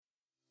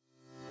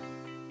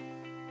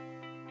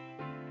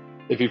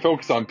if you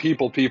focus on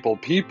people,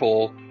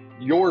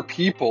 your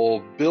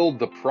people build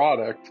the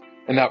product,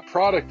 and that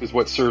product is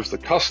what serves the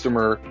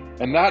customer,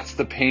 and that's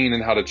the pain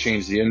in how to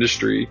change the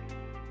industry.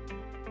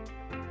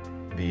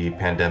 The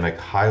pandemic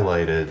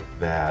highlighted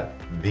that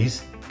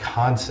these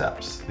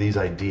concepts, these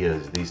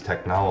ideas, these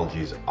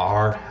technologies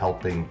are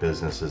helping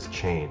businesses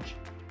change.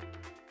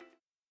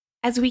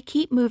 As we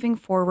keep moving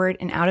forward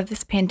and out of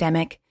this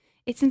pandemic,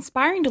 it's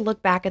inspiring to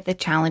look back at the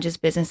challenges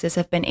businesses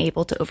have been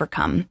able to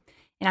overcome.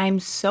 And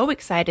I'm so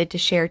excited to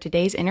share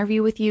today's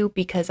interview with you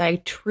because I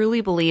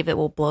truly believe it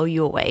will blow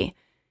you away.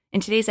 In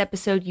today's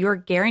episode, you're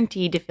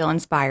guaranteed to feel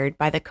inspired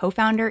by the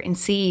co-founder and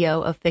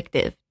CEO of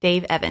Fictiv,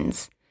 Dave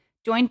Evans,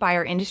 joined by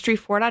our Industry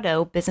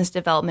 4.0 Business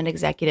Development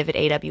Executive at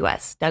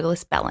AWS,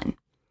 Douglas Bellin.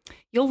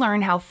 You'll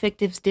learn how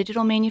Fictiv's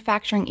digital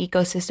manufacturing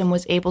ecosystem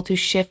was able to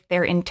shift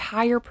their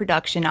entire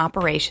production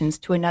operations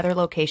to another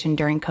location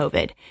during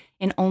COVID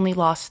and only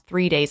lost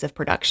 3 days of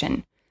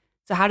production.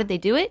 So how did they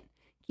do it?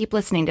 Keep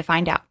listening to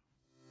find out.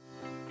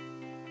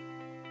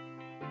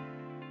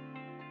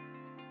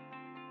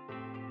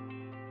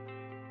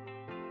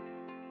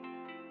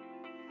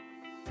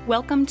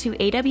 Welcome to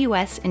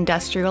AWS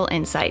Industrial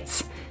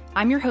Insights.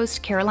 I'm your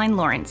host, Caroline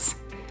Lawrence.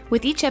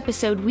 With each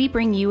episode, we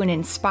bring you an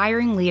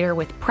inspiring leader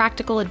with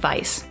practical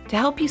advice to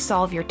help you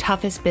solve your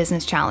toughest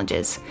business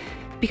challenges.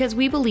 Because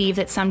we believe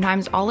that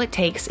sometimes all it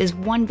takes is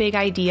one big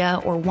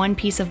idea or one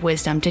piece of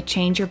wisdom to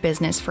change your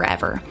business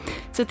forever.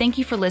 So thank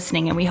you for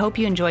listening, and we hope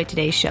you enjoyed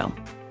today's show.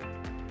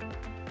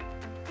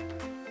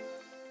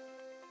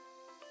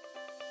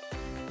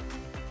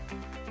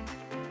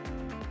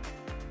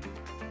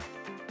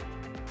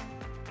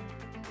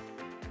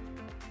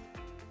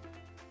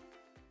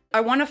 I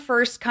want to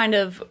first kind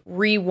of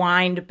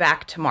rewind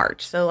back to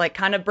March. So like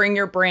kind of bring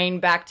your brain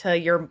back to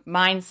your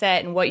mindset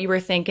and what you were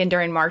thinking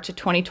during March of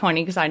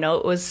 2020, because I know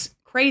it was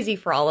crazy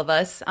for all of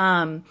us.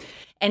 And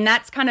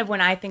that's kind of when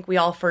I think we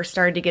all first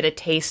started to get a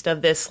taste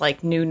of this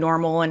like new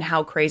normal and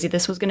how crazy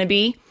this was going to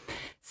be.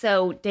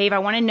 So Dave, I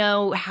want to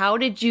know, how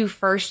did you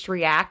first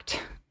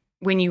react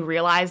when you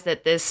realized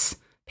that this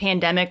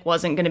pandemic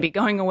wasn't going to be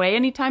going away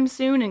anytime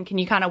soon? And can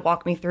you kind of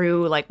walk me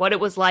through like what it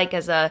was like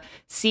as a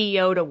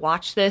CEO to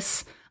watch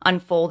this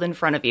unfold in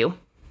front of you?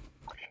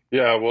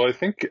 Yeah, well, I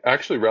think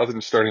actually rather than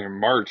starting in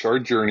March, our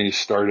journey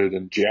started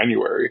in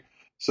January.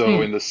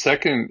 So in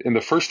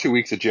the first 2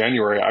 weeks of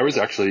January, I was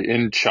actually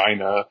in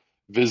China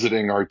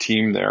visiting our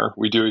team there.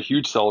 We do a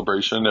huge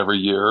celebration every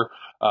year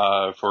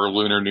for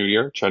Lunar New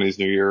Year, Chinese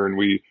New Year, and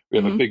we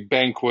have a big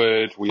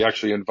banquet. We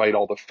actually invite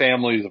all the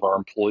families of our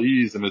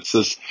employees, and it's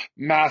this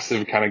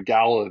massive kind of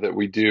gala that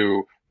we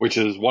do, which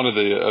is one of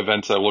the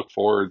events I look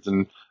forward to.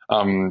 And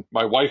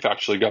my wife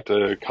actually got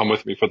to come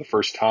with me for the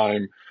first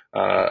time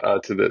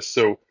to this.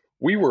 So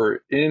we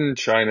were in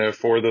China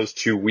for those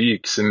 2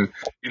 weeks, and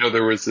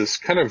there was this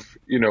kind of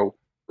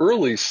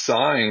early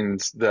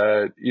signs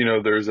that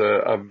there's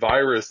a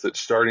virus that's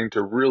starting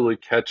to really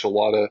catch a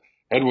lot of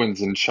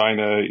headwinds in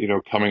China,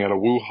 coming out of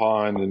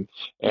Wuhan,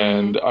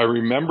 and I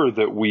remember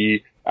that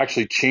we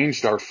actually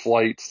changed our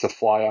flights to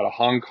fly out of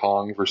Hong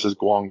Kong versus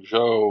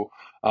Guangzhou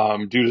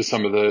due to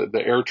some of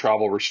the air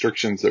travel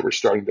restrictions that were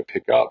starting to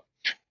pick up.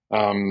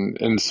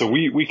 And so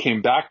we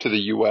came back to the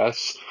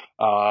U.S.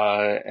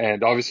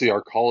 And obviously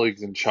our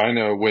colleagues in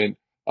China went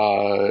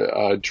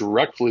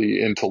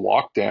directly into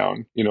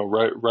lockdown.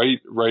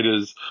 Right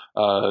as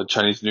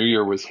Chinese New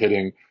Year was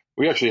hitting,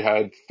 we actually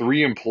had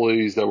 3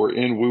 employees that were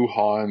in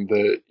Wuhan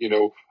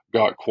that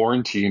got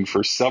quarantined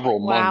for several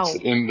months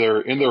in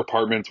their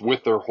apartments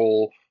with their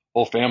whole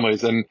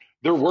families, and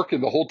they're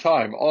working the whole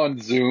time on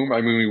Zoom.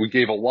 I mean, we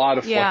gave a lot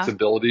of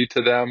flexibility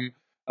to them.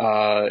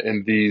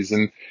 In these.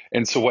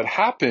 And so what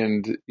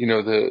happened,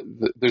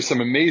 there's some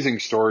amazing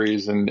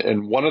stories.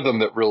 And one of them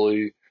that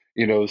really,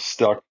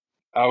 stuck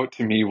out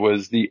to me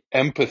was the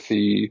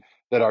empathy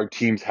that our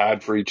teams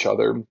had for each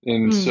other.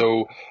 And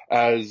so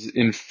as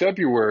in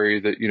February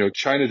that,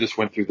 China just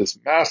went through this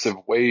massive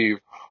wave,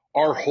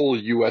 our whole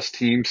U.S.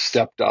 team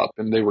stepped up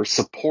and they were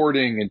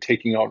supporting and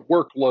taking on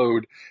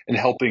workload and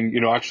helping,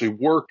 actually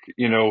work,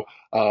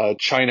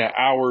 China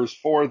hours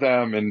for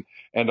them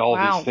and all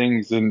these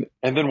things. And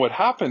then what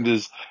happened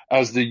is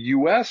as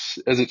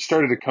it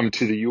started to come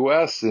to the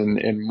U.S.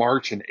 in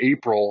March and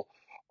April,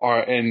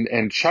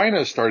 and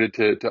China started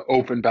to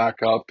open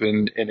back up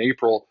in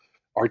April,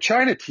 our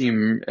China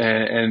team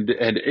and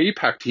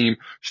APAC team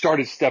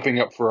started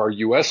stepping up for our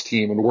U.S.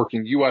 team and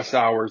working U.S.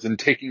 hours and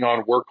taking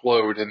on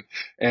workload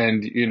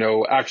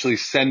and actually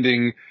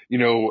sending,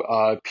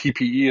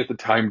 PPE at the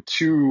time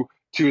to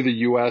the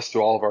U.S. to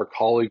all of our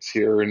colleagues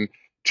here. And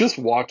just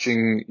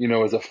watching,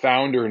 as a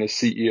founder and a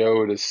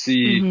CEO to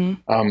see,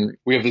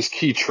 we have this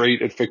key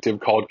trait at Fictiv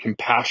called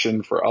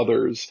compassion for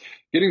others,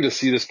 getting to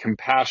see this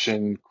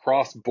compassion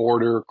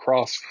cross-border,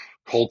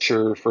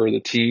 cross-culture for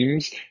the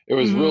teams. It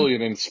was really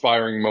an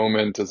inspiring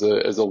moment as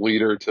a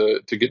leader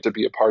to get to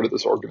be a part of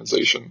this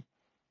organization.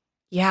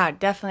 Yeah,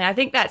 definitely. I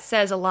think that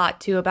says a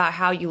lot too about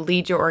how you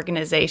lead your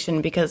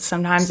organization, because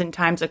sometimes in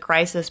times of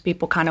crisis,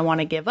 people kind of want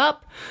to give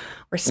up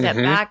or step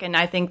back. And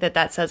I think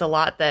that says a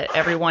lot that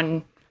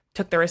everyone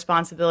took the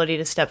responsibility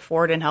to step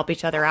forward and help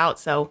each other out.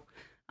 So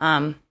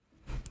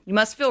you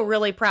must feel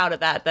really proud of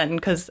that then,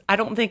 because I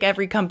don't think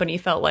every company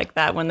felt like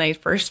that when they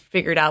first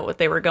figured out what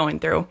they were going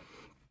through.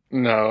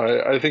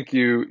 No, I think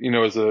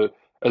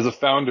as a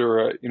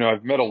founder,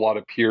 I've met a lot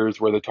of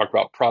peers where they talk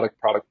about product.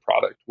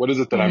 What is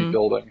it that I'm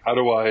building? How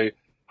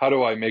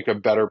do I make a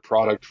better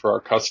product for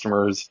our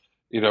customers?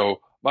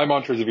 My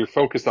mantra is if you're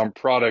focused on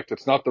product,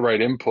 it's not the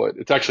right input.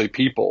 It's actually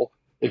people.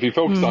 If you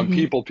focus on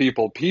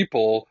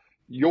people,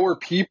 your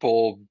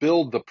people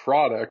build the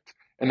product,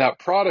 and that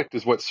product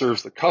is what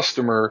serves the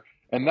customer.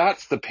 And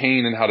that's the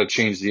pain in how to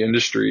change the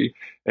industry.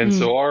 And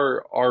so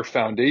our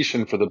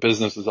foundation for the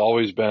business has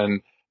always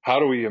been, how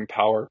do we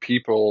empower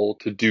people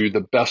to do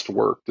the best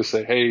work, to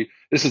say, hey,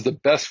 this is the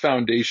best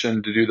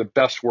foundation to do the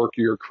best work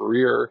of your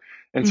career.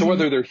 And so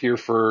whether they're here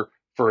for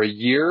a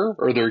year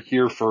or they're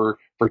here for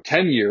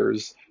 10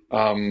 years,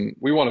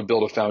 we want to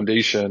build a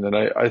foundation. And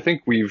I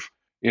think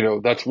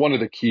that's one of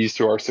the keys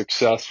to our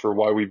success for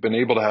why we've been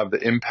able to have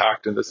the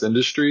impact in this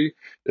industry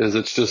is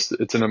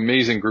it's an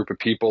amazing group of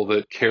people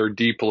that care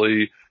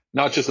deeply,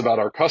 not just about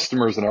our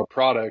customers and our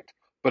product,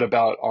 but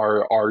about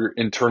our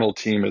internal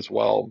team as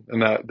well.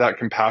 And that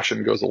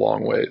compassion goes a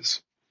long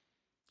ways.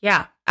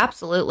 Yeah,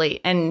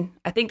 absolutely. And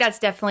I think that's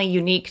definitely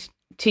unique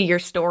to your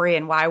story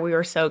and why we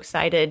were so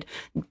excited,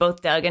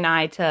 both Doug and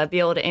I, to be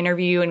able to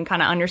interview you and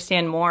kind of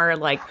understand more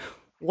like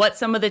what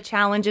some of the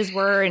challenges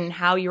were and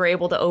how you were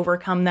able to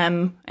overcome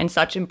them in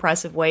such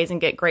impressive ways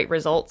and get great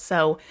results.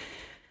 So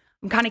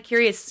I'm kind of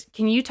curious,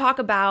 can you talk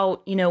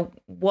about,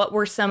 what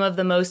were some of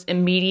the most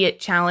immediate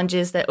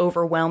challenges that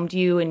overwhelmed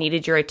you and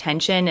needed your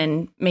attention,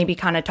 and maybe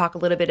kind of talk a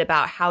little bit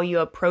about how you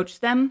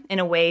approached them in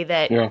a way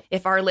that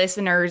if our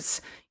listeners,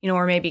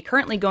 are maybe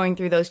currently going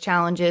through those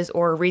challenges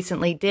or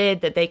recently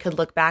did, that they could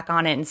look back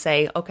on it and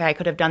say, okay, I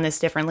could have done this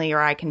differently,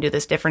 or I can do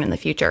this different in the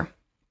future.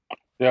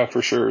 Yeah,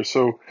 for sure.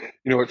 So,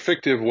 at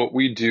Fictiv, what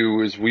we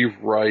do is we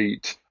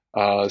write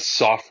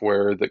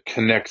software that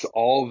connects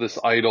all of this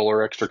idle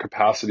or extra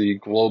capacity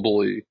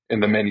globally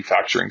in the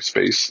manufacturing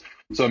space.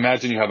 So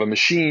imagine you have a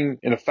machine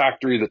in a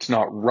factory that's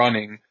not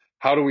running.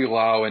 How do we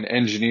allow an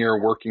engineer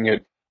working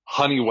at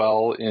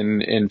Honeywell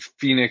in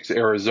Phoenix,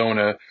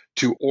 Arizona,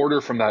 to order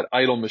from that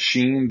idle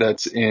machine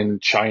that's in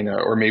China,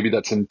 or maybe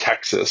that's in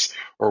Texas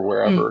or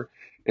wherever?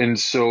 And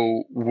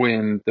so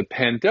when the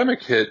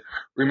pandemic hit,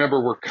 remember,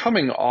 we're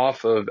coming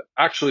off of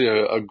actually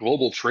a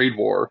global trade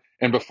war.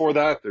 And before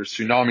that, there's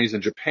tsunamis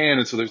in Japan.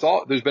 And so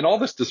there's been all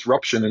this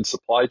disruption in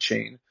supply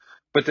chain.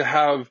 But to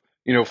have,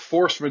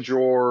 force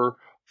majeure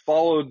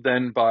followed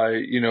then by,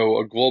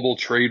 a global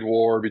trade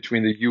war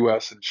between the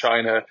US and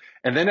China,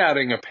 and then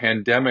adding a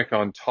pandemic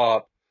on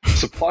top,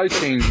 supply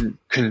chain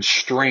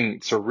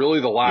constraints, or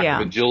really the lack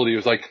of agility, it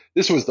was like,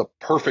 this was the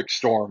perfect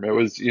storm. It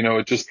was,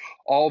 just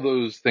all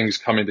those things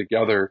coming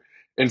together.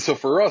 And so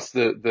for us,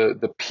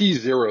 the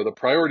P0, the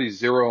priority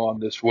zero on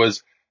this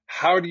was,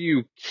 how do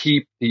you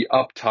keep the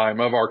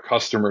uptime of our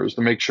customers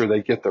to make sure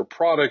they get their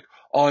product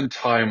on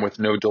time with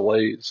no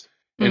delays?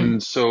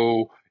 And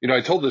so, I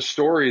told the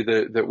story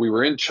that we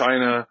were in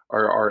China,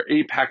 our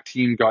APAC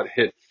team got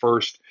hit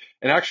first.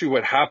 And actually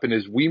what happened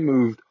is we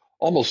moved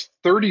almost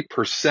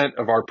 30%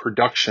 of our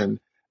production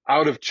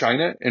out of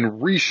China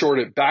and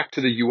reshored it back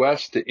to the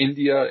US, to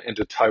India, and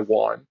to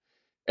Taiwan.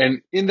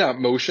 And in that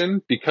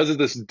motion, because of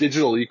this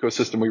digital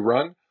ecosystem we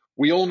run,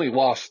 we only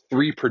lost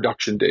 3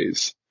 production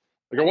days.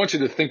 Like, I want you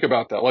to think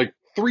about that, like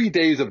 3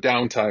 days of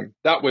downtime.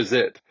 That was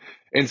it.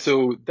 And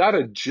so that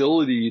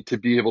agility to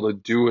be able to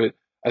do it,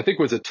 I think,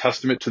 was a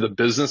testament to the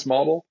business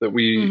model that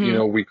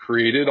we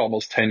created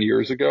almost 10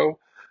 years ago.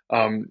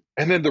 And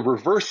then the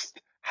reverse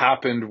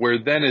happened, where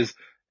then as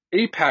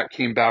APAC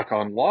came back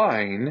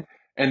online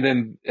and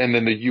then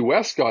the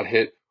US got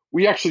hit,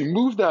 we actually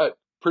moved that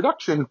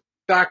production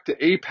back to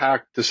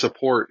APAC to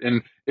support,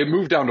 and it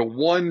moved down to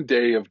 1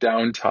 day of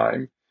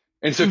downtime.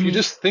 And so if you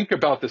just think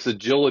about this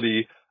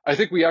agility, I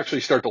think we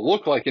actually start to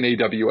look like an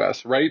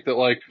AWS, right? That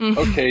like,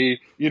 okay,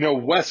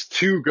 West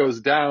 2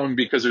 goes down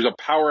because there's a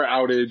power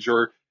outage,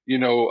 or,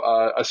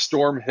 a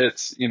storm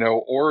hits,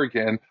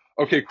 Oregon.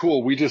 Okay,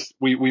 cool. We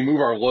move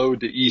our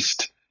load to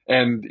East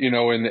and,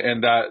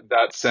 and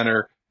that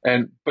center.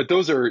 But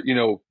those are,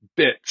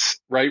 bits,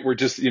 right? We're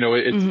just,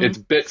 it's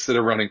bits that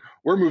are running.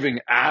 We're moving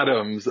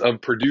atoms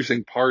of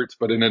producing parts,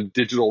 but in a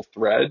digital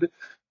thread.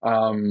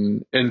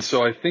 And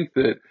so I think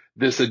that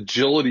this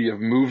agility of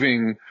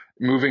moving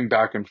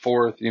back and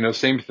forth,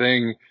 same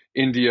thing,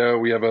 India,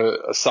 we have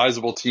a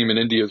sizable team in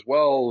India as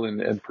well,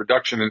 and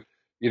production, and,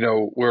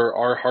 where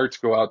our hearts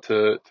go out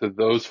to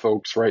those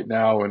folks right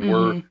now.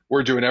 And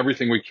we're doing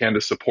everything we can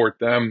to support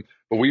them.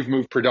 But we've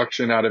moved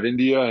production out of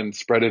India and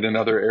spread it in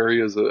other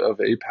areas of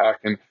APAC.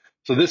 And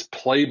so this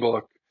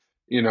playbook,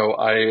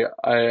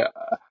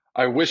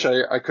 I wish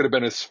I could have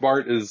been as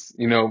smart as,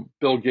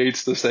 Bill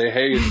Gates to say,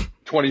 hey, in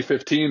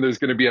 2015, there's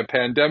going to be a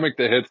pandemic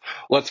that hits.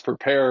 Let's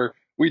prepare.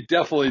 We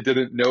definitely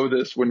didn't know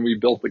this when we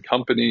built the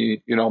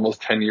company,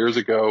 almost 10 years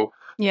ago.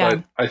 Yeah.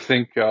 But I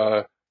think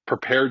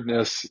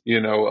preparedness,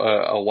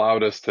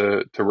 allowed us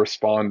to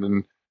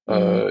respond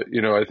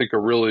I think a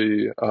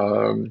really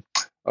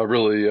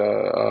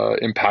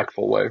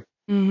impactful way.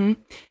 Mm-hmm. And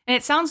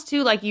it sounds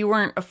too like you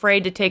weren't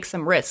afraid to take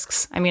some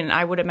risks. I mean,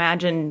 I would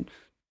imagine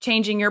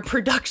changing your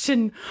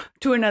production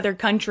to another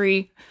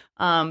country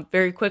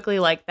very quickly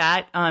like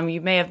that.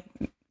 You may have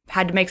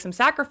had to make some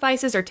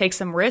sacrifices or take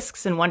some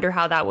risks and wonder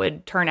how that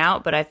would turn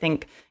out. But I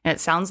think, and it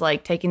sounds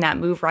like taking that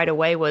move right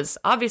away was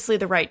obviously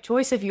the right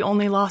choice if you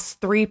only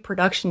lost 3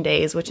 production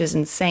days, which is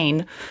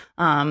insane.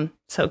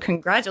 So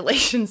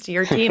congratulations to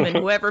your team and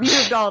whoever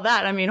moved all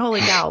that. I mean,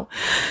 holy cow.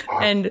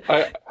 And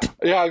I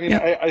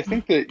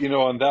think that,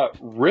 on that,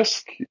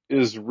 risk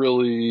is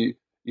really,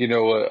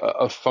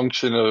 a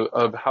function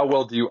of how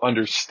well do you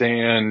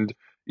understand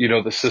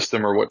the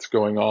system or what's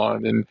going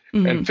on. And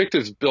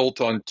Fictive's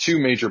built on 2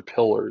 major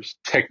pillars: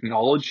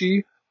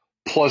 technology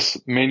plus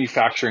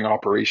manufacturing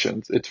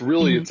operations. It's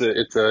really it's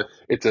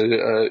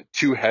a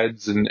 2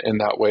 heads in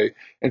that way.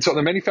 And so in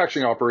the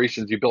manufacturing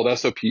operations, you build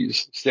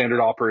SOPs, standard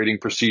operating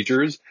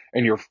procedures,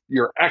 and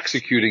you're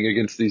executing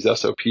against these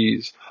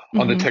SOPs.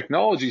 On the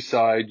technology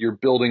side, you're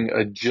building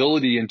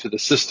agility into the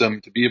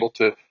system to be able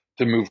to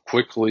move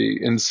quickly.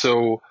 And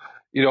so,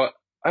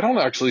 I don't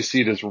actually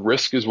see it as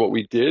risk is what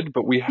we did,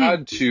 but we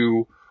had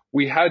to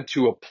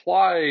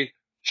apply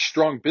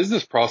strong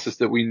business process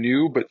that we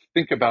knew, but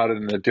think about it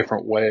in a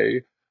different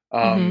way.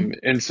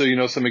 And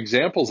so, some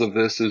examples of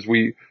this is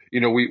we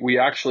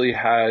actually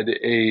had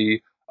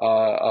a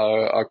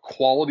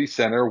quality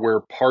center where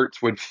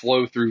parts would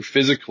flow through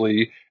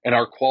physically, and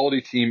our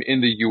quality team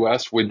in the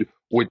US would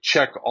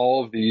check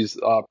all of these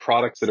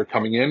products that are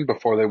coming in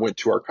before they went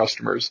to our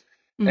customers.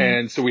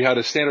 And so we had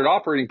a standard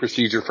operating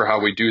procedure for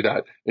how we do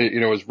that.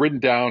 It was written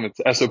down,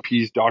 it's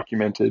SOPs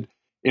documented.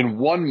 In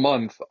 1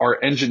 month,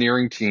 our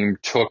engineering team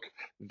took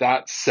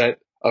that set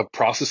of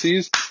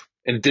processes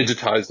and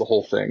digitized the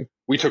whole thing.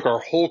 We took our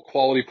whole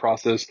quality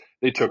process.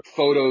 They took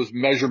photos,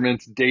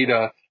 measurements,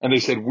 data, and they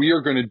said, we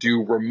are going to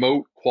do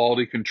remote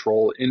quality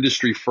control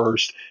industry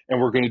first. And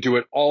we're going to do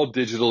it all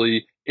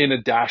digitally in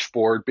a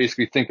dashboard.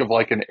 Basically think of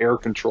like an air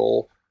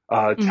control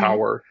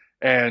tower.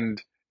 And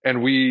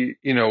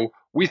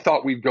we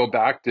thought we'd go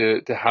back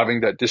to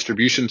having that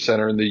distribution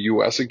center in the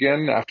US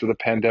again after the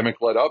pandemic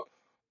let up.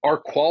 Our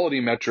quality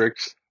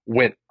metrics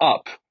went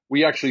up.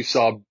 We actually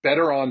saw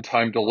better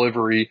on-time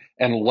delivery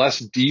and less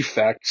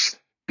defects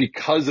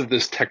because of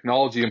this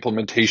technology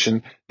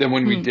implementation than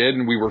when we did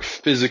and we were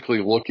physically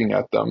looking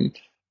at them.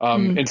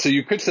 And so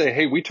you could say,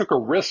 hey, we took a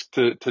risk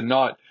to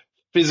not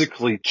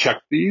physically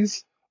check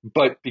these,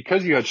 but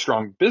because you had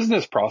strong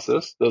business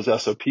process, those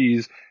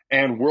SOPs,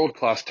 and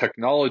world-class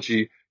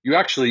technology, you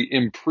actually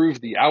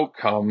improved the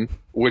outcome,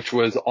 which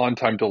was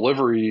on-time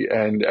delivery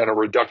and a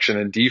reduction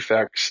in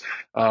defects,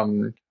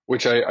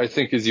 which I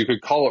think is, you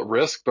could call it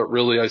risk, but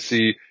really I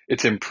see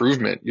it's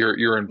improvement.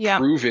 You're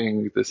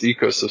improving this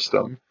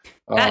ecosystem.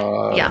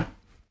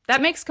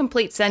 That makes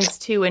complete sense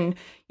too. And,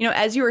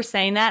 as you were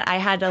saying that, I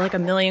had like a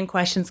million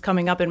questions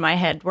coming up in my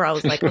head where I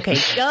was like, okay,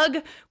 Doug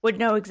would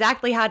know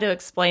exactly how to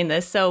explain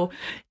this. So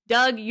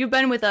Doug, you've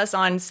been with us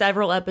on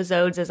several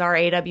episodes as our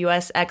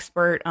AWS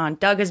expert.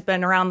 Doug has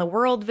been around the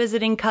world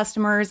visiting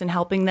customers and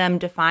helping them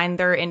define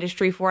their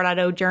Industry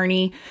 4.0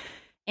 journey.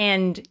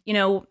 And,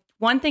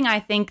 one thing I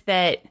think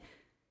that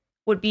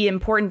would be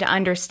important to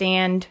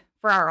understand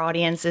for our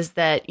audience is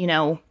that,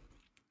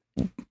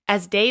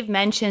 as Dave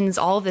mentions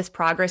all of this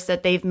progress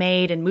that they've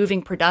made and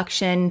moving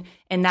production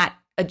and that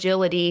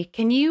agility,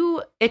 can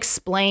you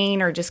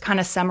explain or just kind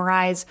of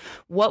summarize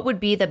what would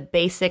be the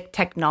basic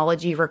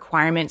technology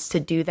requirements to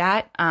do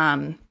that?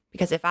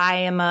 Because if I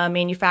am a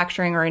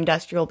manufacturing or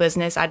industrial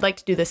business, I'd like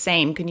to do the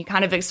same. Can you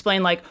kind of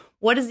explain, like,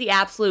 what is the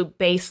absolute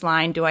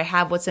baseline? Do I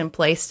have what's in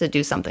place to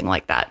do something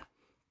like that?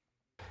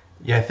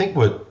 Yeah, I think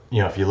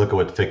if you look at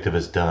what Fictive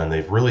has done,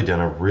 they've really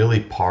done a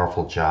really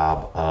powerful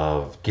job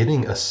of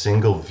getting a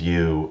single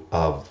view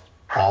of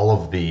all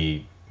of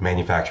the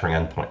manufacturing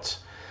endpoints.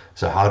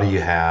 So how do you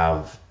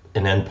have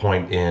an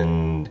endpoint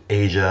in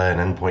Asia, an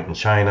endpoint in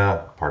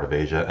China, part of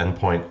Asia,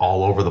 endpoint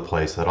all over the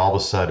place, that all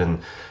of a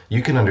sudden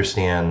you can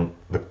understand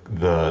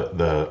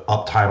the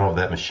uptime of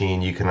that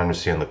machine, you can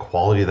understand the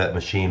quality that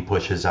machine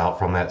pushes out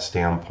from that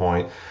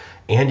standpoint,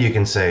 and you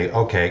can say,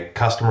 okay,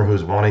 customer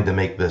who's wanting to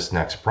make this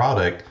next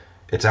product,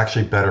 it's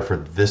actually better for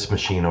this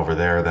machine over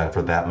there than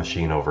for that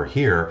machine over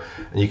here.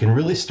 And you can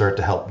really start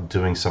to help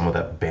doing some of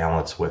that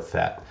balance with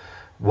that.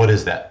 What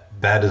is that?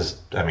 That is,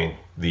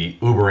 the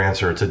Uber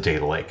answer, it's a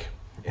data lake.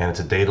 And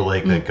it's a data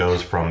lake that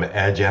goes from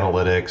edge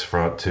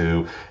analytics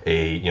to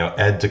a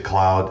edge to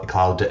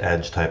cloud to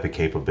edge type of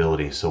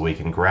capability. So we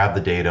can grab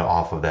the data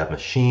off of that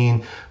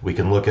machine. We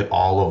can look at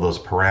all of those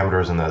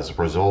parameters, and as a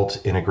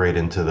result, integrate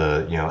into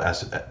the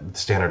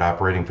standard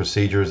operating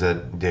procedures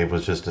that Dave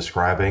was just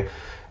describing.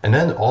 And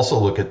then also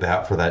look at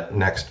that for that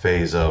next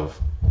phase of,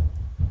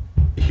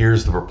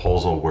 here's the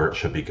proposal where it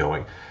should be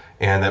going.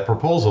 And that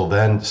proposal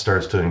then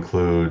starts to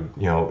include,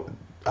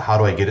 how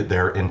do I get it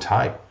there in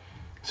time?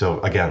 So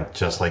again,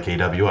 just like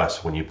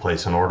AWS, when you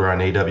place an order on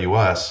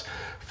AWS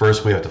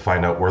first we have to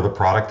find out where the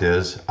product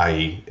is,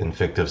 i.e. in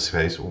Fictive's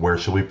case, where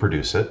should we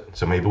produce it?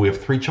 So maybe we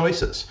have three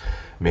choices.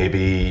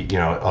 Maybe,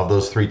 of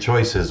those three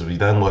choices, we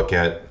then look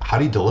at how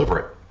do you deliver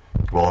it?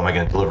 Well, am I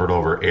going to deliver it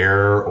over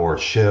air or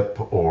ship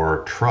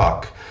or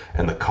truck,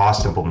 and the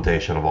cost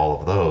implementation of all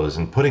of those,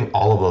 and putting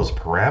all of those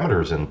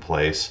parameters in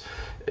place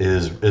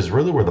is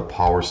really where the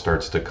power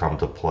starts to come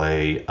to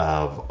play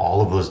of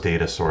all of those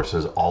data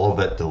sources, all of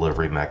that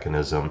delivery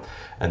mechanism,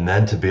 and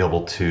then to be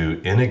able to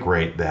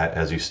integrate that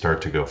as you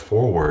start to go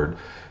forward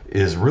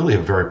is really a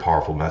very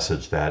powerful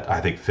message that I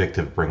think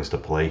Fictive brings to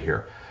play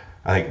here.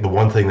 I think the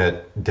one thing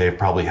that Dave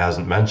probably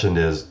hasn't mentioned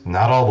is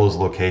not all those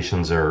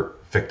locations are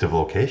Fictive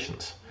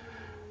locations.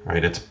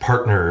 Right, it's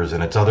partners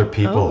and it's other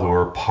people who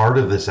are part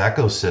of this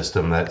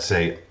ecosystem that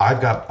say,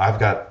 I've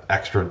got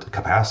extra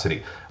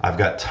capacity, I've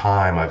got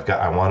time,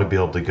 I want to be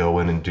able to go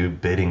in and do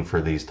bidding for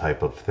these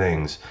type of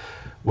things,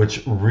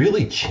 which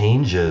really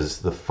changes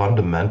the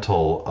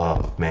fundamental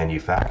of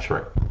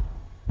manufacturing.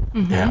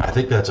 Mm-hmm. And I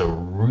think that's a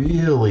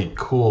really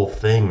cool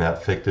thing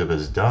that Fictive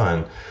has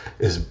done,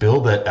 is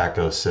build that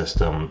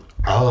ecosystem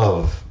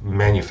of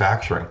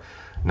manufacturing,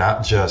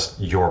 not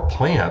just your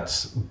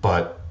plants,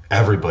 but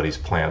everybody's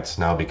plants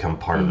now become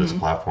part of this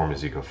platform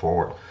as you go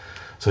forward.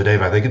 So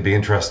Dave, I think it'd be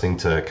interesting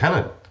to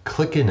kind of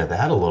click into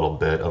that a little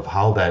bit of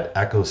how that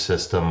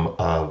ecosystem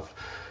of,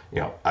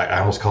 I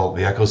almost call it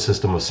the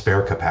ecosystem of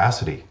spare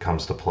capacity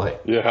comes to play.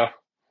 Yeah.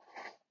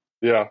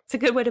 It's a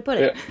good way to put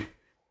it. Yeah.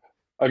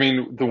 I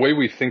mean, the way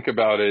we think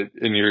about it,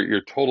 and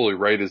you're totally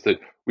right, is that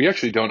we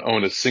actually don't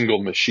own a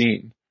single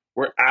machine.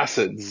 We're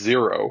asset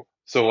zero.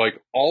 So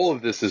like all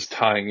of this is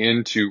tying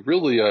into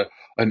really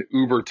an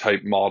Uber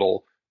type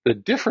model. The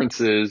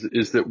difference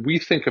is that we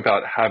think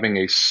about having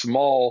a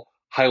small,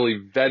 highly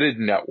vetted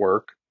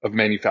network of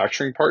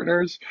manufacturing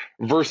partners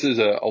versus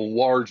a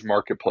large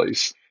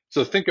marketplace.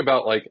 So think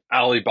about like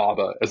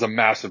Alibaba as a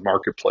massive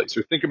marketplace,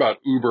 or think about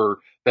Uber,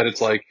 that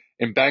it's like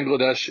in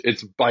Bangladesh,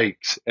 it's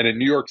bikes, and in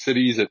New York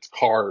City's, it's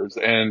cars.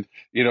 And,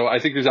 I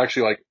think there's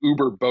actually like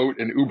Uber boat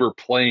and Uber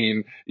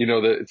plane,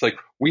 that it's like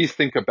we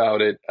think about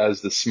it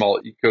as the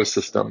small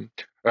ecosystem.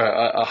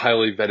 A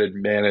highly vetted,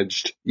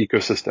 managed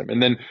ecosystem.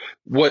 And then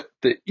what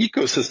the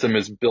ecosystem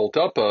is built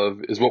up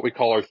of is what we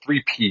call our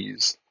 3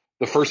 Ps.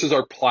 The first is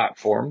our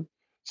platform.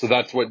 So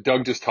that's what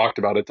Doug just talked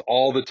about. It's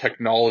all the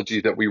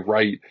technology that we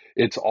write.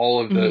 It's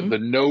all of the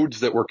nodes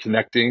that we're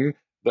connecting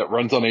that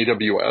runs on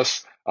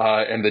AWS,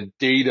 and the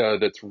data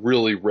that's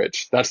really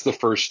rich. That's the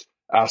first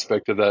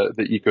aspect of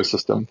the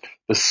ecosystem.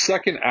 The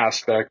second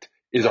aspect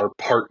is our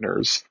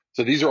partners.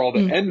 So these are all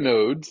the end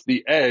nodes,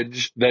 the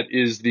edge that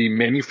is the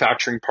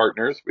manufacturing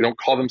partners. We don't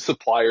call them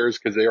suppliers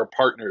because they are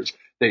partners.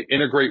 They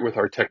integrate with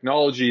our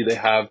technology. They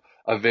have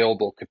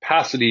available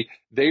capacity.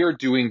 They are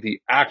doing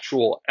the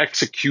actual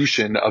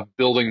execution of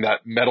building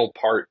that metal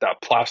part,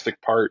 that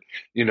plastic part,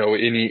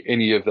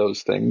 any of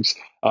those things.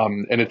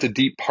 And it's a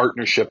deep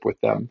partnership with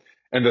them.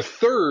 And the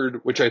third,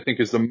 which I think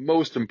is the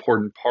most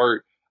important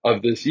part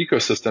of this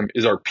ecosystem,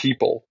 is our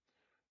people.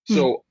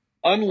 So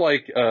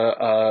unlike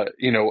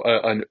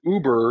an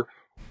Uber,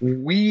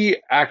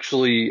 we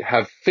actually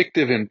have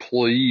Fictive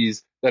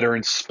employees that are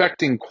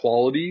inspecting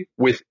quality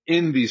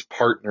within these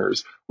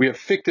partners. We have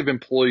Fictive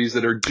employees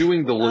that are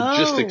doing the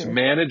logistics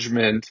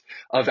management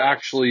of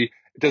actually,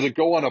 does it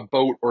go on a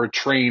boat or a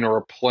train or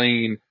a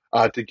plane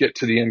to get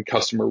to the end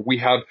customer? We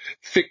have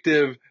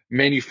Fictive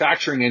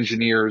manufacturing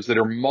engineers that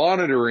are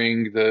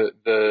monitoring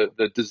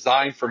the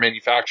design for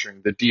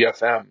manufacturing, the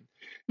DFM.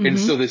 And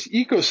so this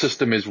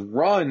ecosystem is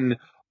run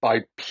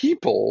by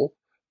people,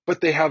 but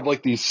they have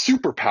like these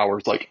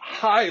superpowers, like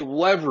high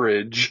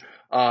leverage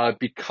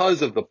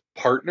because of the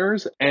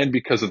partners and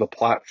because of the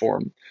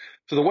platform.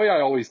 So the way I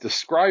always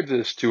describe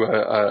this to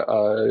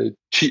a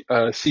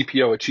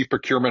CPO, a chief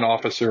procurement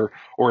officer,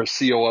 or a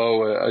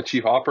COO, a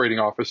chief operating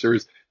officer,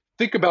 is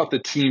think about the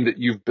team that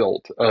you've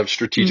built of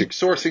strategic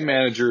sourcing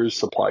managers,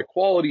 supply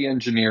quality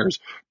engineers,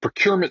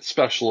 procurement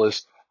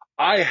specialists.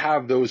 I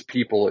have those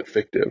people at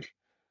Fictive.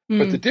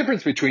 But the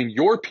difference between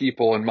your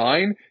people and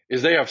mine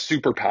is they have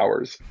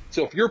superpowers.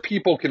 So if your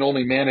people can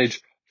only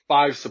manage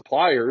 5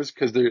 suppliers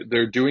because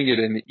they're doing it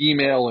in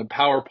email and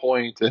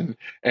PowerPoint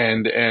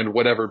and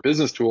whatever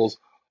business tools,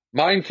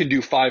 mine can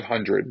do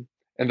 500.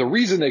 And the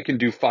reason they can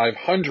do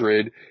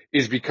 500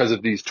 is because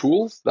of these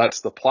tools. That's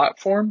the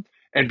platform.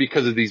 And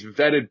because of these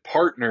vetted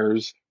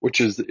partners,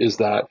 which is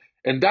that.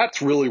 And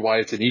that's really why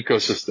it's an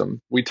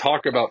ecosystem. We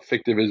talk about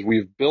Fictive as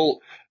we've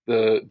built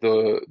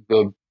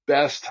the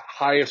best,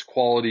 highest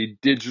quality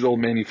digital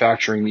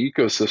manufacturing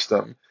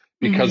ecosystem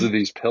because of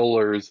these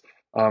pillars.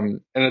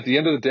 And at the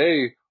end of the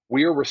day,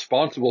 we are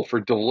responsible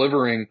for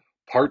delivering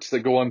parts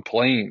that go on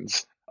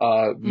planes,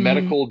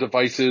 medical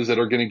devices that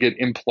are going to get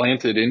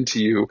implanted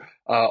into you,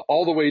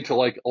 all the way to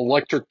like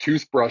electric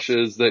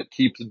toothbrushes that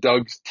keeps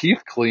Doug's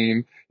teeth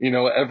clean,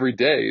 every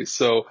day.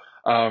 So,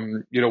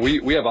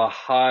 we have a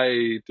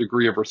high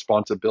degree of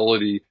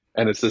responsibility,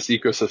 and it's this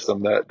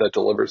ecosystem that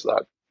delivers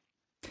that.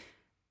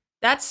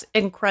 That's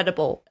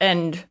incredible.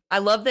 And I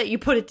love that you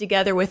put it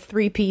together with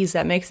 3 Ps.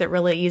 That makes it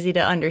really easy to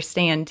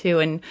understand too.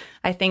 And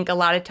I think a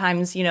lot of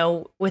times,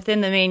 within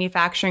the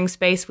manufacturing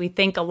space, we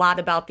think a lot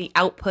about the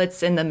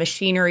outputs and the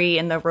machinery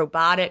and the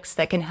robotics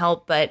that can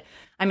help. But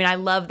I mean, I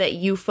love that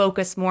you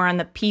focus more on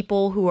the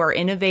people who are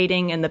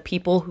innovating and the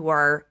people who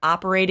are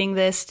operating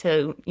this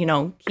to,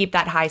 keep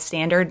that high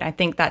standard. I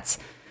think that's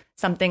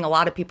something a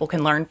lot of people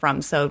can learn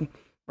from. So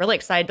really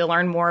excited to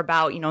learn more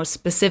about,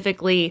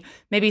 specifically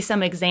maybe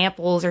some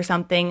examples or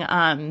something.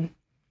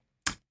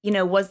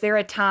 Was there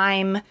a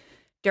time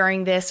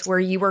during this where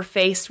you were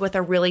faced with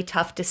a really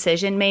tough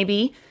decision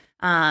maybe,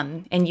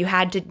 and you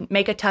had to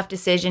make a tough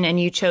decision and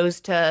you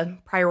chose to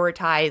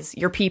prioritize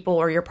your people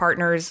or your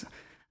partners,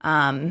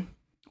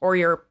 or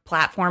your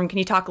platform? Can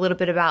you talk a little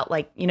bit about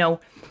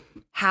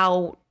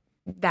how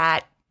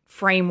that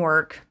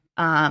framework,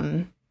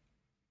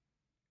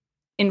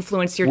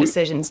 influenced your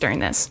decisions during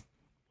this?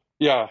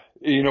 Yeah,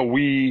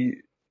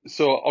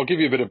 so I'll give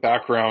you a bit of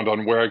background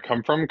on where I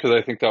come from, because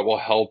I think that will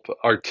help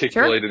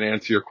articulate and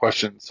answer your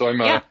question. So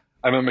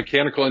I'm a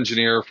mechanical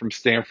engineer from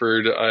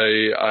Stanford.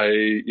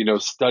 I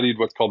studied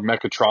what's called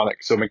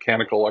mechatronics, so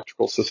mechanical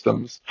electrical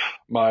systems.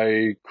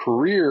 My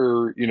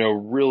career,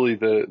 really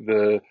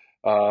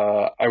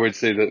I would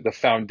say that the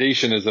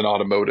foundation is in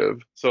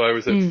automotive. So I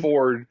was at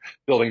Ford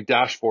building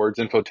dashboards,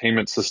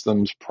 infotainment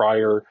systems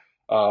prior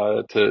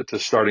to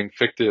starting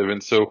Fictiv.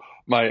 And so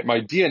my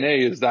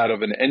DNA is that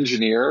of an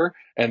engineer,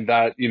 and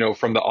that,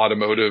 from the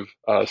automotive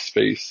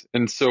space.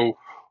 And so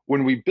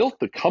when we built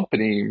the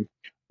company,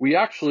 we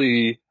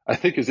actually, I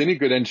think as any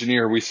good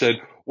engineer, we said,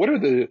 what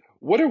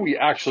are we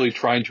actually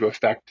trying to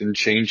affect and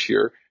change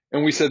here?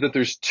 And we said that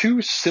there's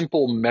 2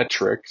 simple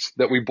metrics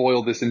that we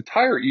boiled this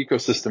entire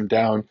ecosystem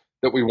down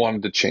that we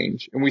wanted to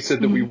change. And we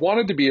said that we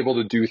wanted to be able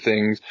to do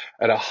things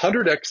at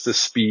 100x the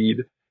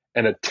speed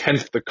and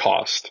 1/10 the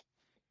cost.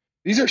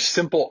 These are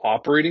simple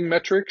operating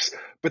metrics,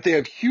 but they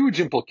have huge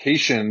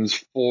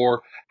implications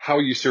for how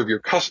you serve your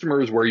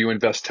customers, where you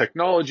invest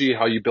technology,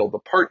 how you build the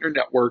partner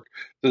network.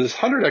 So this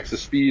 100x the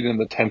speed and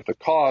 1/10 the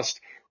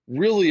cost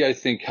really, I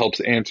think, helps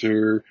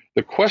answer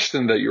the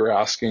question that you're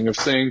asking of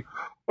saying,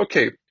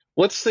 okay,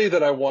 let's say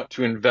that I want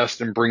to invest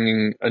in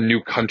bringing a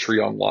new country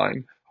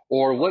online,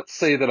 or let's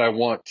say that I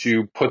want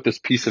to put this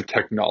piece of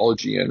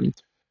technology in.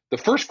 The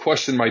first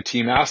question my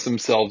team asks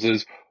themselves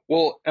is,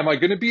 well, am I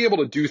going to be able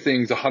to do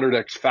things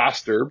 100x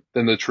faster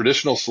than the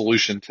traditional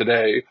solution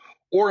today?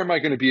 Or am I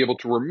going to be able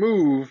to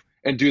remove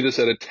and do this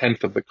at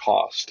 1/10 of the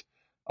cost?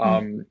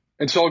 And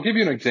so I'll give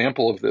you an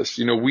example of this.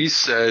 We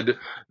said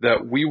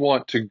that we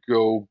want to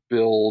go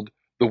build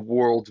the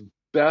world's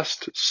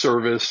best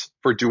service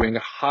for doing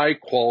high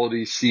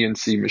quality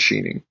CNC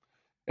machining.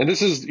 And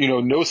this is,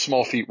 no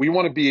small feat. We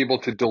want to be able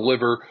to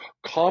deliver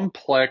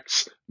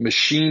complex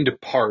machined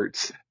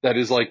parts that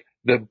is like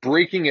the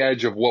breaking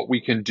edge of what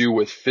we can do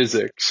with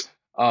physics.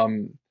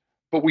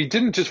 But we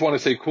didn't just want to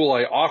say, cool,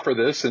 I offer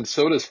this, and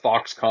so does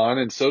Foxconn,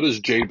 and so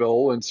does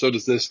Jabil, and so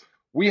does this.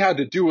 We had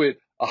to do it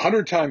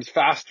 100 times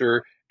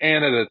faster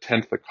and at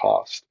 1/10 the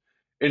cost.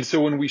 And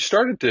so when we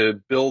started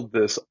to build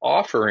this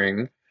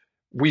offering,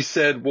 we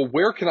said, well,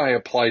 where can I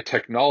apply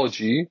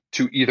technology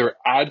to either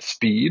add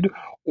speed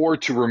or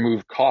to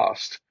remove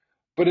cost?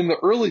 But in the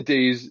early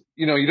days,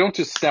 you don't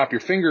just snap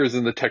your fingers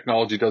and the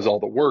technology does all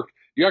the work.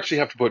 You actually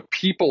have to put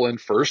people in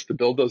first to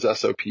build those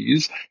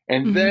SOPs.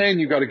 And then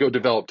you got to go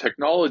develop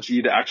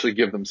technology to actually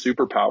give them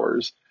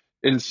superpowers.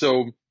 And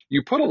so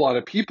you put a lot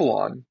of people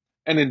on.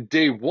 And in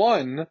day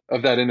one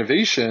of that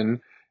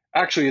innovation,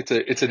 actually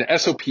it's an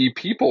SOP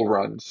people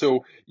run.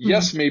 So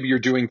yes, maybe you're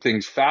doing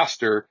things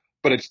faster,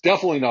 but it's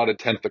definitely not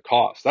 1/10 the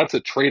cost. That's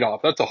a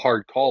trade-off. That's a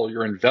hard call.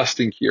 You're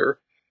investing here.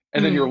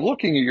 And then you're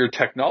looking at your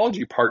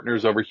technology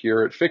partners over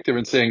here at Fictiv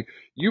and saying,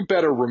 you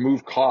better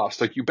remove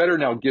costs. Like, you better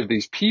now give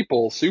these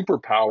people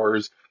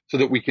superpowers so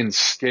that we can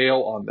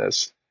scale on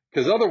this.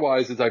 Because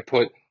otherwise, as I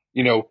put,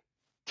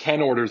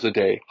 10 orders a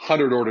day,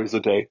 100 orders a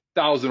day,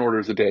 1,000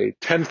 orders a day,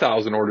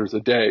 10,000 orders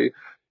a day,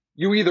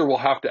 you either will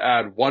have to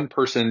add 1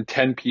 person,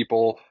 10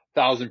 people,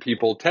 1,000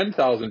 people,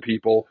 10,000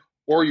 people,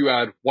 or you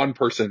add 1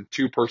 person,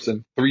 2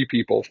 person, 3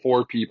 people,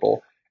 4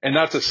 people. And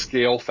that's a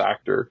scale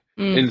factor.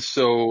 And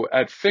so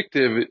at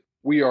Fictiv,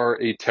 we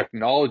are a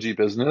technology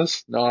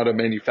business, not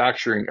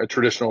a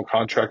traditional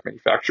contract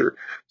manufacturer.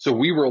 So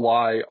we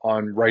rely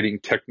on writing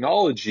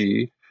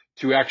technology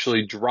to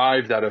actually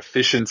drive that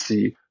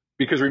efficiency.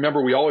 Because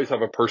remember, we always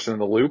have a person in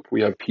the loop.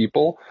 We have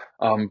people,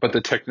 but the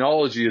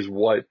technology is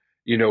what,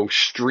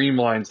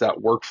 streamlines that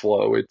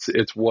workflow.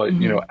 It's what,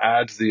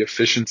 adds the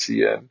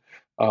efficiency in.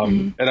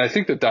 And I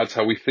think that that's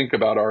how we think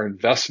about our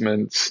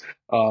investments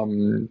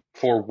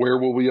for where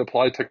will we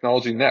apply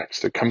technology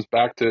next. It comes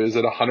back to, is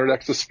it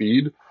 100x the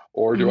speed,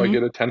 or do I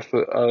get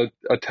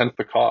 1/10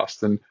 the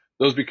cost? And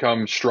those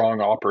become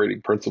strong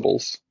operating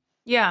principles.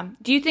 Yeah.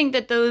 Do you think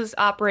that those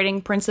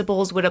operating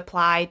principles would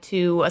apply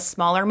to a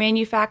smaller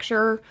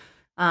manufacturer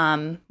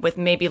with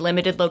maybe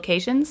limited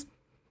locations?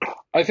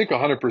 I think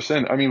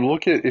 100%. I mean,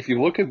 if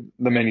you look at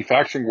the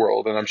manufacturing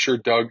world, and I'm sure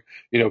Doug,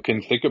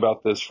 can think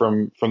about this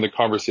from the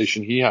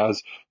conversation he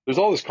has. there's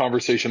all this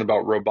conversation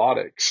about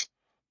robotics.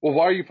 Well,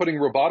 why are you putting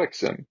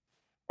robotics in?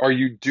 Are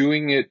you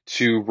doing it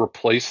to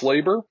replace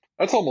labor?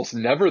 That's almost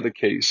never the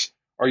case.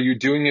 Are you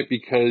doing it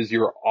because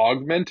you're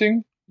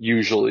augmenting?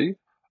 Usually.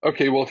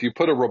 Okay, well, if you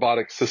put a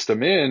robotic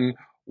system in,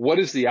 what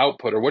is the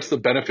output or what's the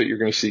benefit you're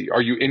going to see?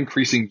 Are you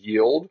increasing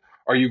yield?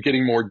 Are you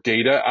getting more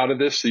data out of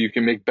this so you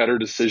can make better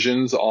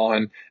decisions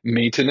on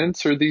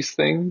maintenance or these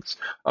things?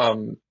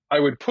 I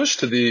would push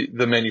to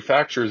the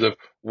manufacturers of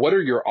what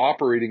are your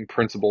operating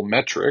principle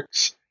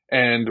metrics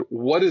and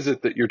what is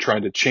it that you're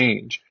trying to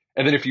change?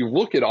 And then if you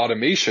look at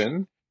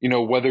automation,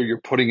 whether you're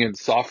putting in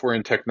software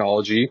and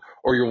technology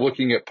or you're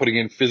looking at putting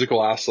in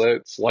physical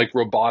assets like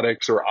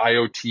robotics or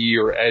IoT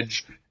or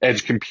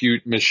edge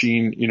compute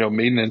machine,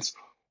 maintenance,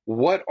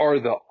 what are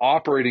the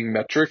operating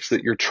metrics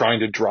that you're trying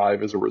to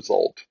drive as a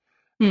result?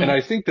 And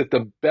I think that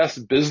the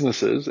best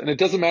businesses, and it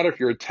doesn't matter if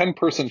you're a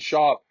 10-person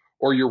shop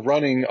or you're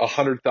running a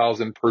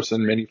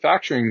 100,000-person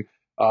manufacturing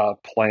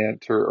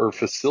plant or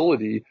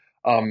facility,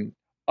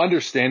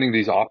 understanding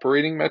these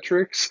operating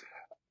metrics,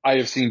 I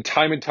have seen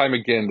time and time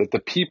again that the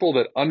people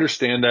that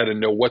understand that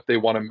and know what they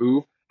want to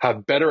move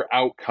have better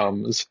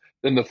outcomes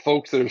than the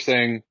folks that are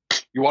saying,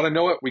 you want to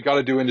know it? We got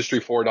to do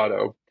Industry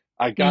 4.0.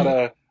 I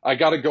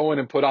gotta go in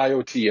and put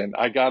IoT in.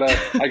 I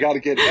gotta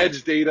get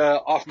edge data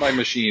off my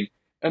machine.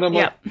 And I'm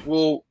like,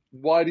 well,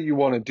 why do you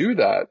want to do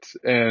that?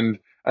 And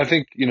I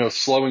think,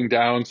 slowing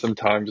down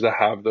sometimes to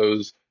have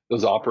those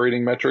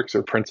operating metrics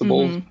or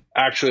principles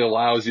actually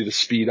allows you to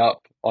speed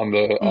up on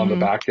the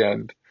back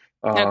end.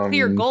 A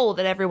clear goal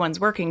that everyone's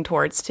working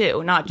towards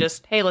too, not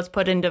just, hey, let's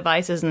put in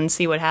devices and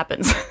see what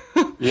happens.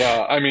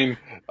 Yeah. I mean,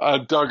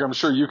 Doug, I'm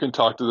sure you can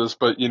talk to this,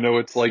 but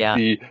it's like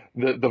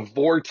the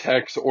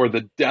vortex or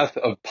the death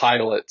of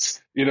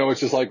pilots. It's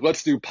just like,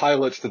 let's do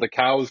pilots till the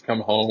cows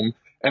come home.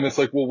 And it's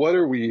like, well,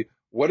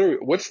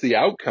 what's the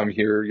outcome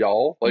here,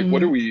 y'all? Like,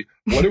 what are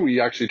we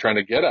actually trying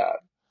to get at?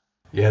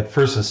 Yeah, at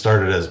first it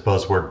started as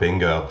buzzword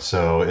bingo.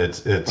 So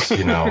it's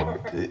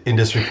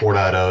Industry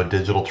 4.0,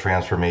 digital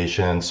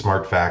transformation,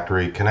 smart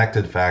factory,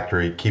 connected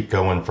factory, keep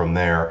going from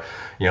there.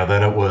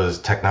 Then it was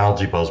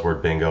technology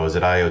buzzword bingo. Is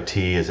it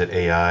IoT? Is it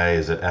AI?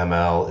 Is it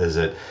ML? Is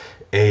it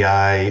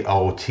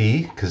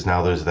AIoT? Because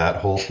now there's that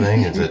whole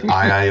thing. Is it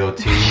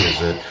IIoT?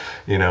 Is it,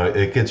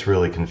 it gets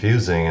really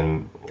confusing.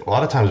 And a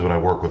lot of times when I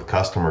work with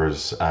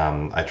customers,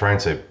 I try and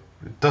say,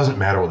 it doesn't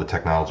matter what the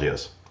technology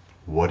is.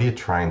 What are you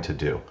trying to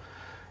do?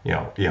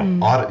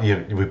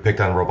 We picked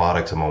on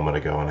robotics a moment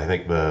ago, and I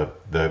think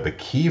the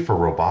key for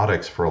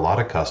robotics for a lot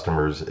of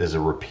customers is a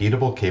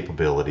repeatable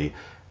capability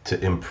to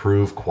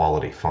improve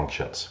quality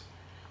functions,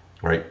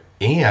 right?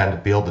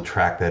 And be able to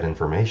track that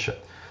information.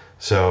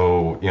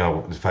 So,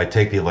 if I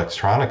take the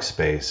electronic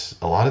space,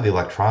 a lot of the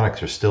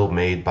electronics are still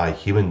made by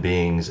human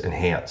beings and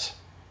hands.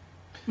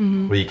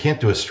 Well, you can't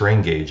do a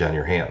strain gauge on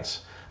your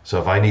hands. So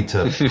if I need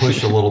to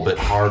push a little bit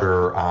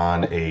harder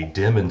on a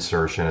DIMM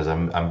insertion as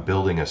I'm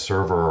building a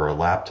server or a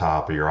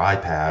laptop or your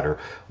iPad or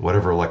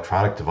whatever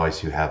electronic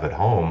device you have at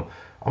home,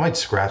 I might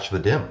scratch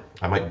the DIMM.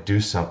 I might do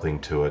something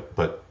to it,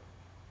 but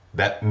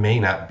that may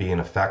not be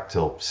in effect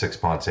till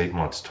 6 months, 8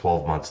 months,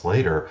 12 months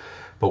later.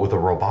 But with the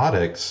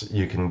robotics,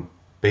 you can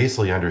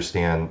basically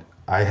understand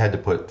I had to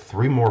put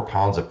 3 more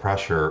pounds of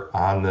pressure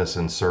on this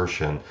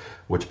insertion,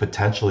 which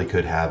potentially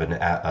could have an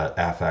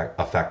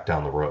effect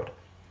down the road.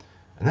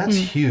 And that's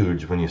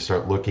huge when you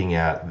start looking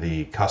at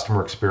the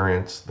customer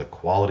experience, the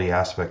quality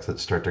aspects that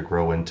start to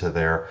grow into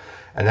there.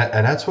 And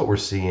that's what we're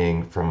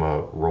seeing from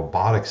a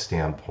robotic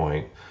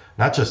standpoint.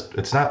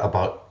 It's not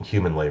about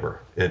human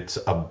labor. It's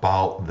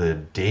about the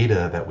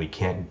data that we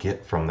can't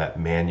get from that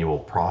manual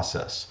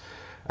process.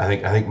 I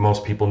think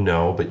most people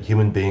know, but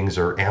human beings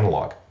are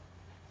analog.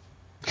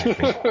 I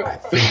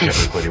think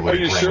everybody would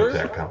agree with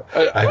that comment.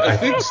 I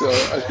think so.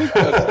 I think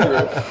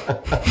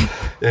that's true.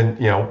 And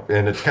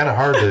and it's kind of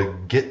hard to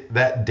get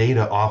that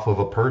data off of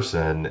a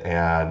person.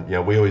 And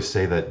we always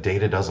say that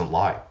data doesn't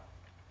lie.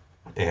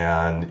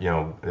 And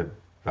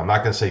I'm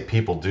not going to say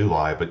people do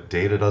lie, but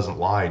data doesn't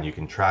lie, and you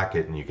can track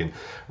it, and you can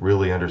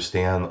really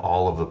understand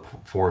all of the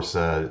force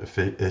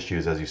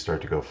issues as you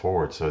start to go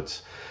forward. So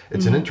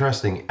it's an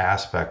interesting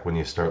aspect when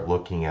you start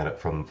looking at it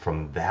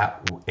from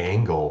that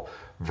angle.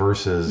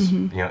 Versus,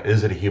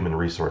 is it a human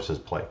resources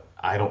play?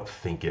 I don't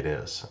think it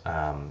is.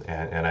 And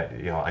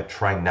I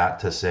try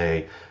not to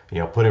say,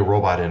 putting a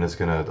robot in is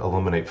going to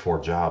eliminate 4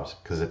 jobs,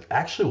 because it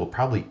actually will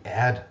probably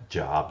add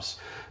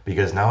jobs,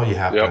 because now you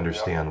have to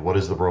understand what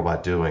is the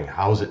robot doing?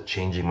 How is it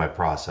changing my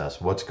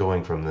process? What's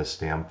going from this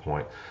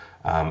standpoint?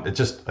 It's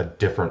just a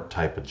different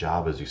type of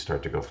job as you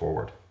start to go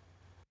forward.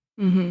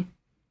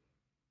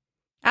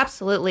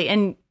 Absolutely.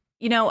 And,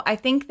 I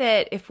think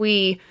that if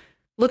we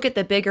look at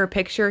the bigger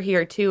picture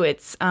here too,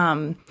 it's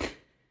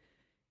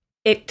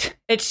it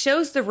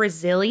shows the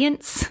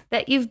resilience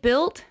that you've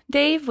built,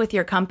 Dave, with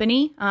your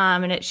company,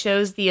 and it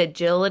shows the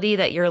agility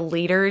that your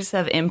leaders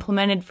have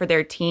implemented for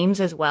their teams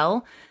as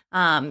well,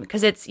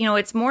 because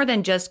it's more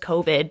than just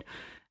COVID.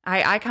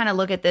 I kind of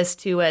look at this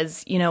too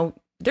as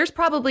there's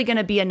probably going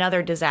to be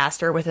another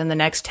disaster within the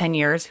next 10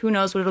 years. Who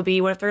knows what it'll be?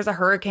 What if there's a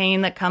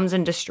hurricane that comes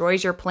and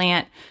destroys your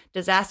plant?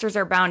 Disasters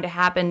are bound to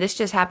happen. This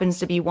just happens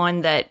to be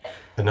one that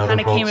kind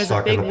of came as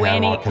a big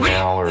whammy.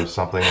 Canal or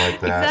something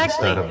like that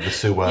instead of the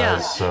Suez. Yeah.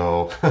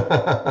 So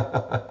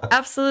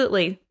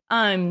absolutely.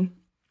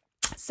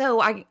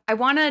 So I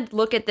want to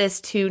look at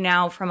this too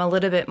now from a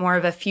little bit more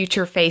of a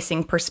future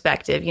facing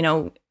perspective. You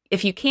know,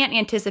 if you can't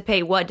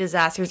anticipate what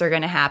disasters are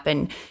going to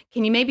happen,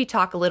 can you maybe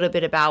talk a little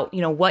bit about, you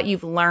know, what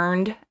you've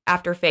learned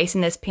after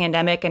facing this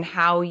pandemic and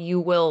how you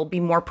will be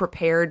more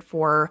prepared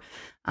for,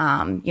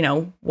 you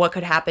know, what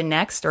could happen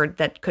next or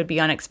that could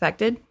be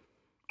unexpected?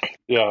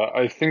 Yeah,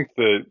 I think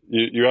that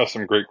you asked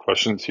some great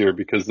questions here,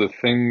 because the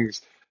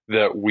things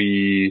that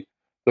we've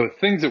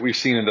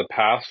seen in the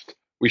past,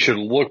 we should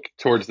look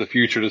towards the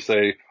future to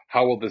say,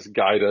 how will this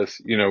guide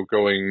us, you know,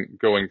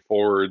 going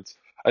forwards?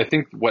 I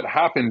think what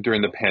happened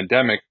during the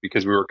pandemic,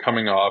 because we were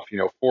coming off, you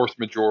know, force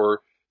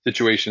majeure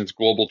situations,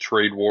 global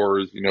trade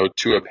wars, you know,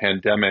 to a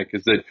pandemic,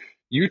 is that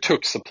you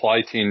took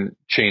supply chain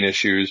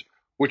issues,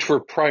 which were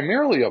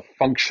primarily a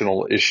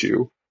functional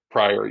issue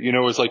prior. You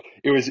know,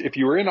 it was if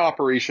you were in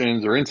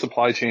operations or in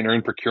supply chain or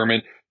in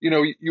procurement, you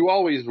know, you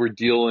always were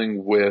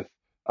dealing with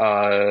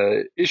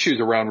issues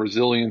around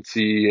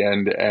resiliency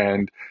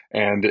and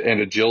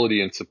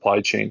agility in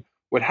supply chain.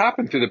 What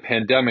happened through the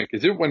pandemic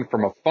is it went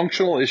from a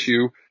functional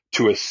issue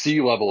to a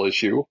C-level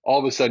issue. All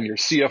of a sudden, your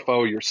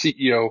CFO, your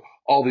CEO,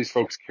 all these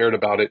folks cared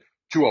about it,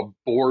 to a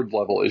board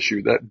level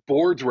issue that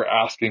boards were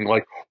asking,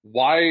 like,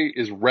 why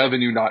is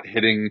revenue not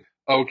hitting?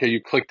 Okay,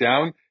 you click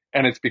down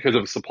and it's because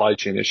of a supply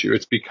chain issue.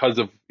 It's because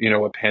of, you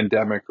know, a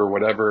pandemic or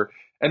whatever.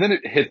 And then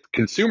it hit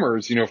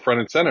consumers, you know, front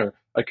and center.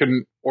 I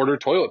couldn't order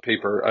toilet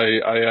paper.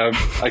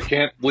 I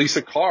can't lease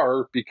a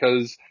car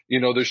because, you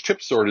know, there's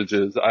chip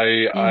shortages.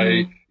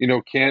 I you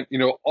know, can't, you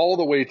know, all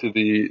the way to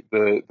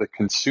the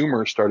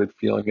consumer started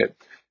feeling it.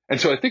 And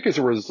so I think as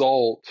a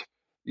result,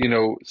 you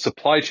know,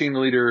 supply chain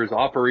leaders,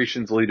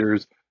 operations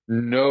leaders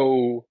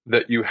know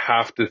that you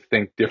have to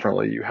think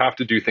differently. You have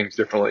to do things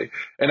differently.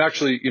 And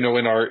actually, you know,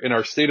 in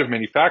our state of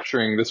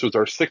manufacturing, this was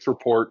our sixth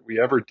report we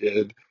ever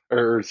did,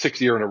 or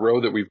 6th year in a row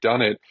that we've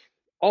done it.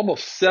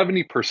 Almost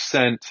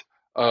 70%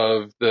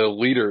 of the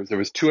leaders, there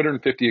was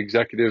 250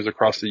 executives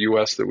across the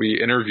US that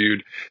we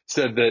interviewed,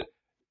 said that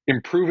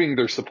improving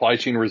their supply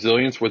chain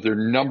resilience was their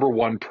number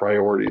one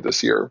priority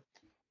this year,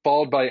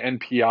 followed by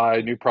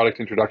NPI, new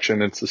product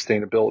introduction, and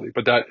sustainability.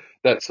 But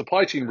that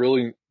supply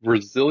chain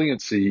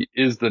resiliency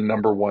is the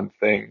number one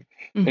thing.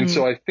 Mm-hmm. And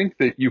so I think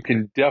that you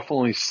can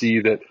definitely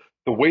see that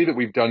the way that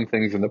we've done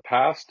things in the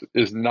past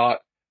is not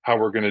how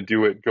we're going to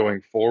do it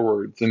going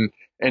forwards. And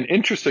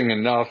interesting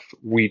enough,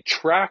 we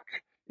track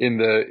in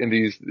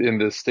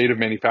the state of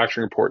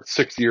manufacturing report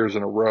 6 years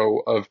in a row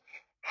of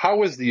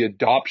how is the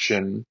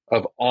adoption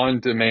of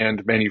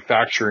on-demand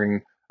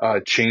manufacturing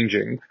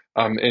changing,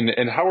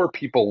 and how are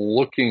people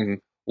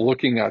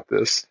looking at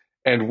this.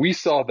 And we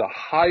saw the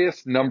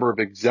highest number of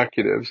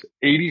executives,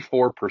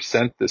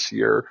 84% this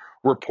year,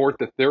 report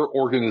that their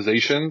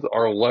organizations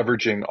are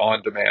leveraging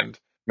on-demand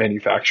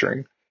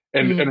manufacturing.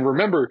 And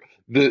remember,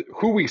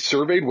 who we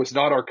surveyed was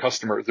not our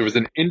customers. There was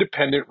an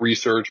independent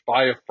research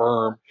by a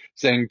firm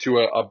saying to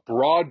a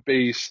broad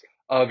base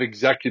of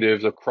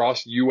executives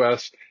across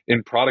U.S.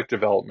 in product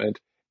development,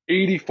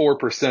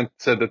 84%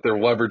 said that they're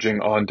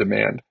leveraging on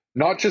demand,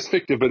 not just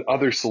Fictiv, but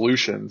other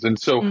solutions. And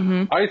so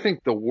I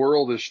think the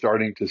world is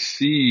starting to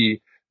see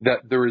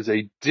that there is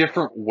a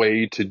different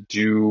way to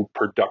do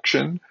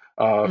production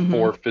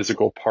for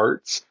physical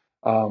parts.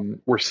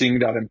 We're seeing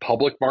that in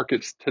public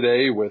markets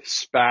today with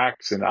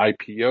SPACs and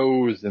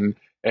IPOs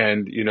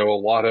and you know, a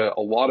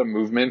lot of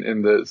movement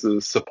in the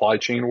supply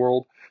chain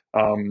world.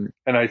 And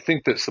I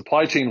think that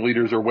supply chain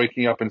leaders are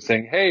waking up and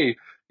saying, hey,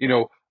 you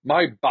know,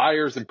 my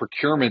buyers and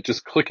procurement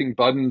just clicking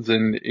buttons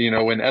in, you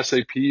know, in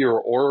SAP or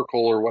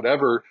Oracle or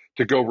whatever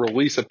to go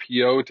release a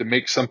PO to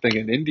make something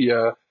in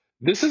India,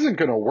 this isn't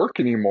going to work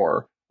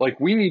anymore.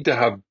 Like, we need to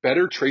have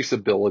better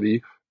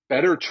traceability,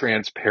 better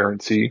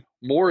transparency,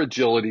 more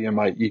agility in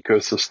my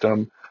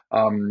ecosystem.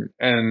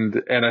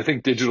 And I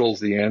think digital is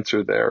the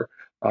answer there.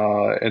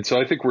 And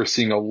so I think we're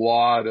seeing a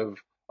lot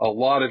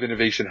of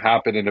innovation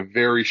happen in a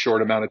very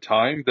short amount of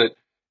time that,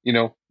 you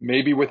know,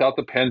 maybe without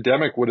the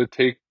pandemic would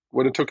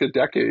have took a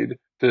decade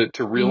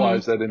to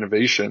realize that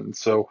innovation.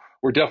 So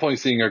we're definitely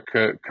seeing a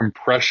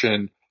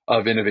compression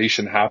of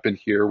innovation happen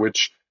here,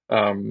 which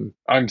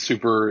I'm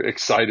super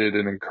excited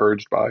and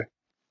encouraged by.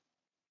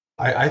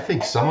 I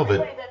think some of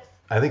it.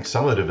 I think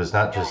some of it is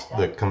not just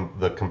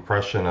the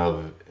compression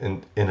of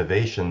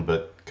innovation,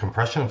 but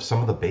compression of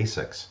some of the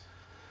basics.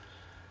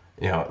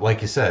 You know,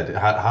 like you said,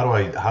 how do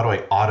I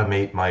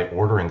automate my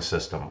ordering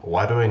system?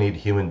 Why do I need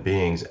human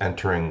beings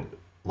entering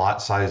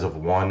lot size of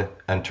 1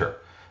 enter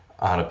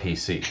on a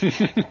PC?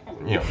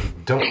 You know,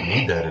 don't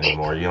need that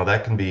anymore. You know,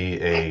 that can be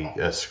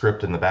a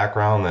script in the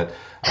background that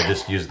I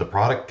just use the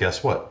product.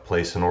 Guess what?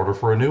 Place an order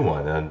for a new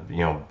one, and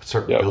you know,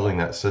 start building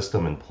that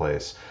system in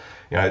place.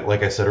 You know,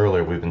 like I said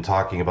earlier, we've been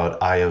talking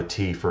about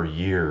IoT for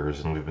years,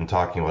 and we've been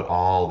talking about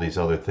all these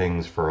other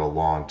things for a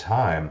long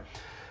time.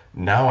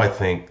 Now I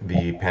think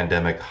the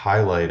pandemic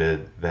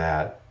highlighted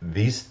that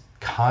these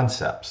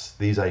concepts,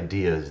 these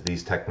ideas,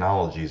 these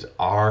technologies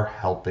are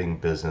helping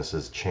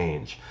businesses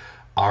change,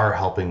 are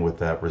helping with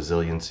that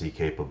resiliency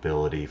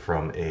capability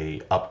from a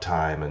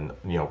uptime and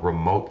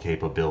remote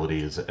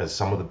capabilities as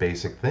some of the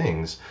basic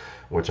things,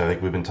 which I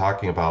think we've been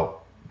talking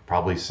about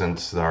probably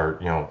since our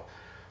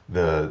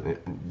the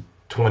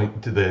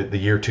 20 to the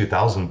year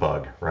 2000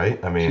 bug,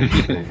 right? I mean,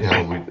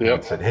 we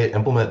Yep. said, hey,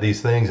 implement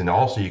these things, and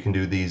also you can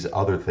do these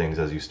other things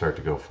as you start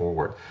to go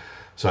forward.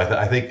 So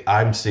I think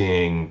I'm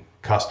seeing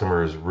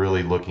customers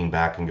really looking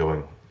back and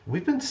going,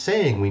 we've been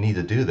saying we need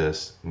to do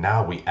this.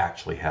 Now we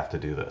actually have to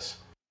do this.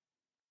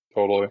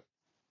 Totally.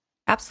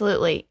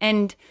 Absolutely.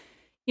 And,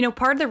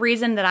 part of the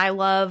reason that I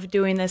love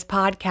doing this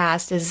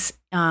podcast is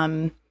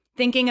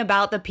thinking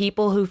about the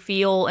people who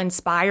feel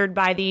inspired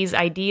by these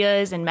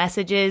ideas and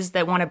messages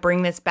that want to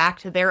bring this back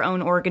to their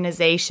own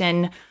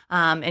organization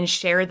and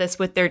share this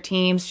with their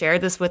teams, share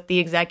this with the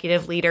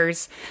executive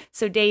leaders.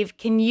 So, Dave,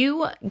 can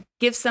you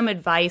give some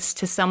advice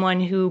to someone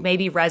who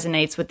maybe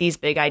resonates with these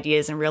big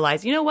ideas and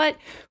realize, you know what,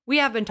 we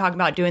have been talking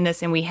about doing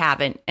this and we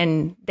haven't,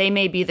 and they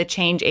may be the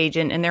change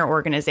agent in their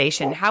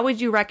organization? How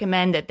would you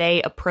recommend that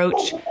they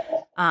approach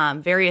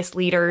various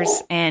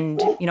leaders, and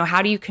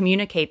how do you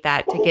communicate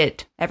that to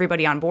get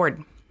everybody on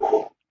board?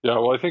 Yeah,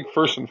 well, I think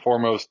first and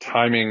foremost,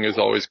 timing is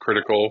always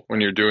critical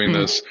when you're doing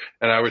this.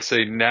 And I would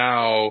say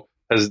now,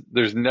 as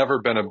there's never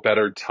been a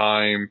better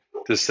time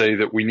to say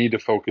that we need to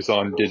focus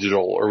on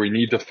digital, or we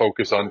need to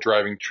focus on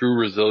driving true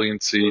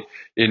resiliency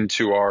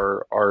into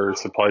our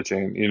supply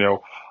chain.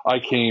 I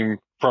came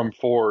from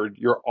Ford.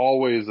 You're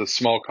always a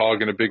small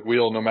cog in a big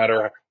wheel, no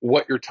matter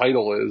what your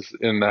title is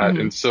in that.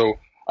 And so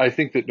I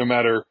think that no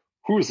matter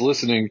who is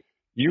listening,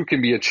 you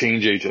can be a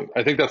change agent.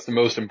 I think that's the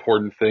most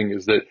important thing,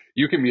 is that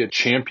you can be a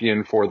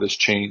champion for this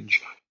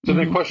change. So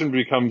the question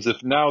becomes,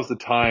 if now's the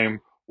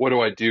time, what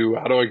do I do?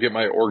 How do I get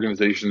my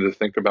organization to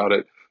think about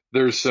it?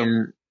 There's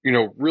some,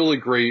 really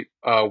great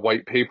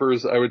white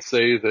papers, I would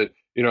say, that,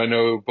 I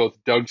know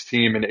both Doug's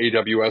team and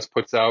AWS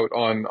puts out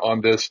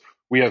on this.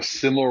 We have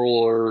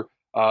similar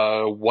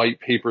white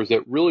papers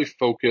that really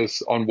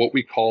focus on what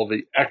we call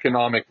the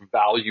economic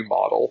value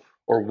model,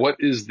 or what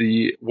is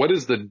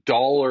the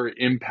dollar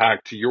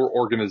impact to your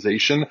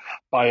organization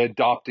by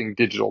adopting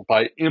digital,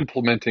 by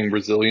implementing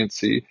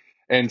resiliency.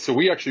 And so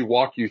we actually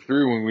walk you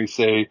through when we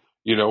say,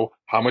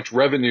 how much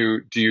revenue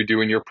do you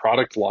do in your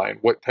product line?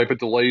 What type of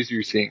delays are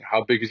you seeing?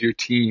 How big is your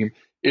team?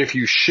 If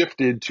you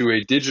shifted to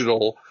a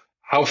digital,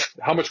 how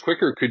much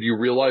quicker could you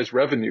realize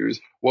revenues?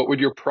 What would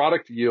your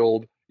product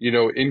yield,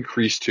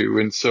 increase to?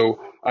 And so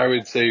I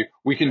would say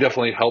we can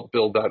definitely help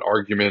build that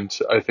argument,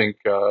 I think,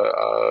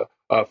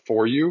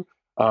 for you.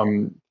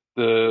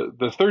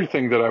 The third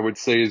thing that I would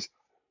say is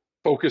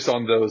focus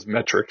on those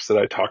metrics that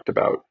I talked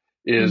about.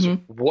 Is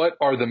what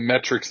are the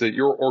metrics that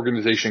your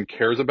organization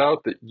cares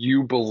about that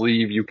you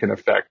believe you can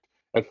affect?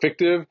 At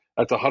Fictive,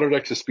 that's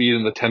 100x the speed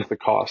and the 10th the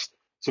cost.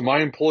 So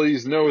my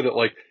employees know that,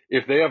 like,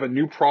 if they have a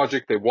new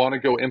project they want to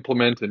go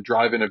implement and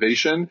drive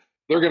innovation,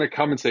 they're going to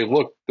come and say,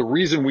 look, the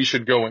reason we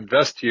should go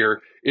invest here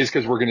is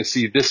because we're going to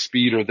see this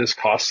speed or this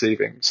cost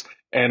savings.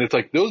 And it's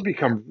like those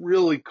become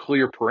really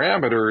clear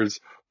parameters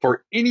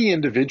for any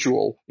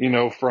individual,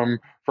 from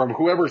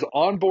whoever's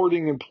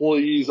onboarding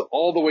employees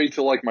all the way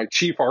to like my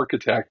chief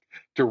architect,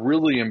 to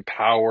really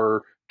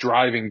empower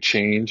driving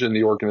change in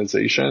the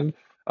organization.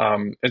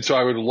 And so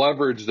I would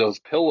leverage those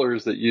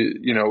pillars that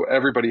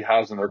everybody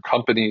has in their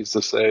companies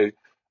to say,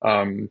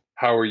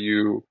 how are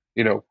you,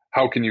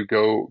 how can you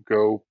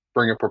go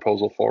bring a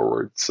proposal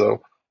forward?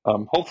 So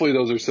hopefully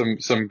those are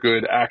some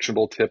good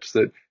actionable tips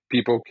that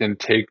people can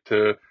take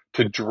to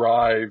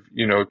drive,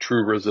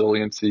 true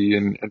resiliency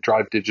and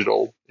drive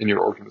digital in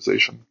your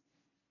organization.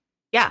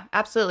 Yeah,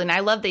 absolutely. And I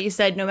love that you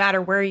said no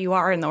matter where you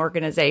are in the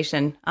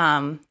organization.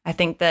 I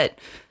think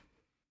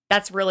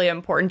that's really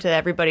important to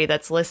everybody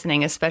that's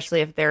listening,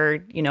 especially if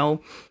they're,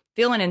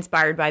 feeling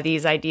inspired by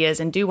these ideas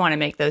and do want to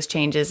make those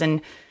changes.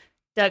 And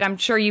Doug, I'm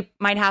sure you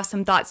might have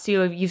some thoughts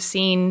too. You've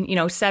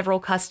seen, several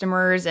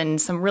customers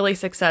and some really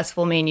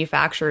successful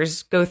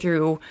manufacturers go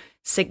through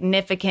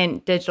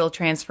significant digital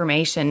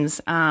transformations.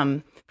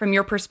 From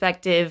your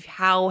perspective,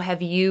 how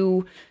have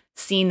you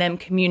seen them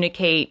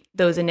communicate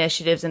those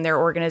initiatives in their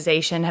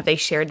organization? Have they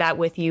shared that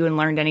with you and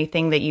learned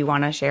anything that you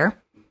want to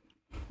share?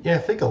 Yeah, I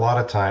think a lot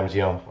of times,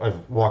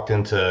 I've walked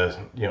into,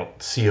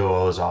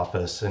 COO's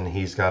office and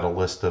he's got a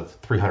list of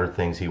 300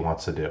 things he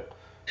wants to do.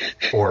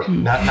 Or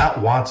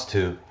not wants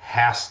to,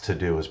 has to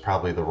do is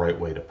probably the right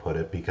way to put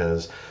it,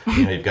 because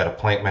you've got a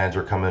plant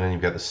manager coming in,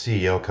 you've got the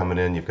CEO coming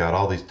in, you've got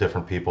all these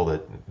different people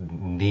that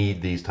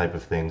need these type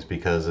of things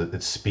because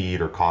it's speed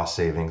or cost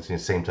savings,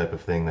 same type of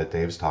thing that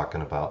Dave's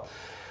talking about.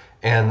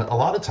 And a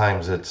lot of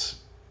times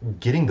it's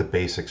getting the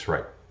basics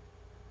right.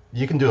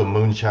 You can do a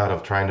moonshot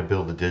of trying to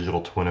build a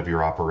digital twin of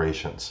your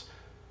operations,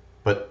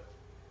 but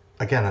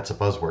again, that's a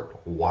buzzword.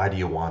 Why do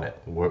you want it?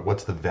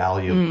 What's the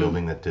value of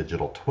building that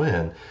digital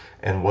twin?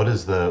 And what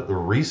is the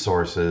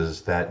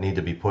resources that need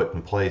to be put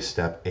in place,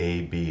 step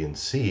A, B, and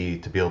C,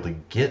 to be able to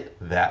get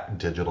that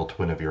digital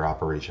twin of your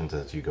operations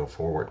as you go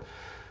forward?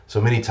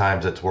 So many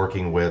times it's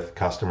working with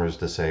customers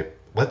to say,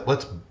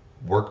 let's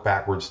work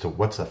backwards to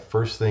what's the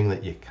first thing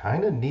that you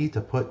kind of need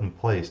to put in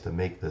place to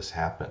make this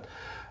happen.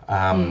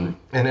 And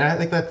I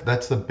think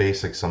that's the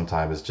basics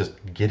sometimes, is just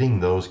getting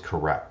those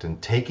correct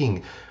and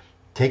taking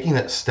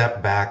that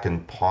step back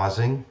and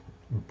pausing,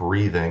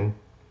 breathing,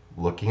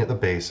 looking at the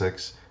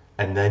basics,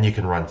 and then you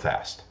can run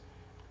fast.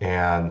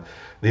 And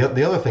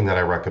the other thing that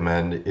I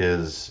recommend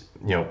is,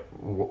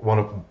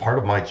 part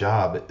of my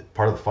job,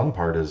 part of the fun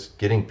part is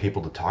getting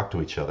people to talk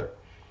to each other.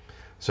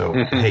 So,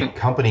 hey,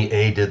 company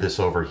A did this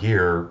over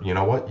here. You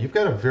know what? You've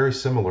got a very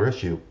similar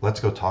issue. Let's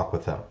go talk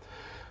with them.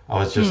 I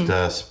was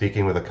just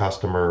speaking with a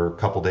customer a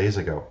couple days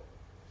ago,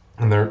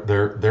 and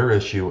their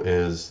issue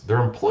is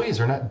their employees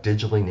are not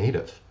digitally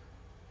native.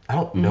 I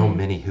don't know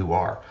many who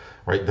are,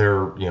 right?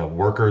 Their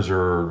workers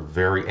are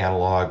very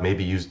analog,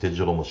 maybe use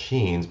digital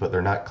machines, but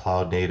they're not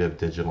cloud native,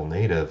 digital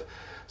native.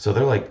 So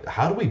they're like,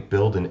 how do we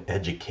build an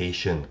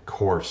education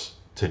course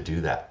to do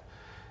that?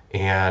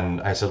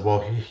 And I said,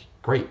 well,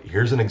 great.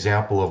 Here's an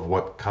example of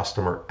what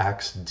customer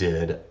X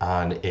did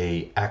on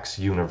a X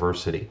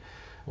university.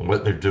 And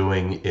what they're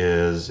doing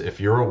is, if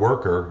you're a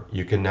worker,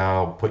 you can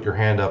now put your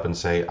hand up and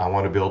say, I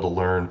want to be able to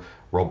learn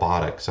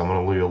robotics. I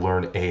want to be able to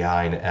learn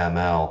AI and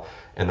ML.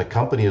 And the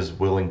company is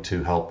willing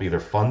to help either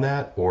fund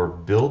that or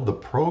build the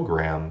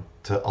program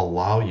to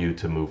allow you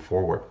to move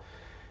forward.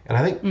 And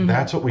I think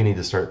that's what we need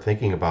to start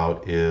thinking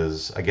about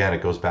is, again,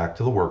 it goes back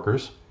to the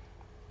workers.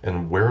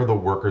 And where are the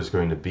workers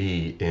going to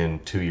be in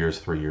 2 years,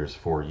 3 years,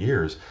 4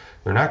 years?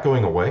 They're not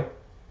going away.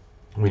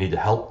 We need to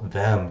help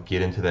them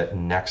get into that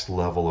next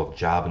level of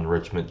job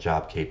enrichment,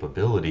 job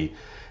capability.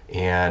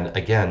 And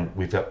again,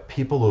 we've got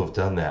people who have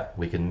done that.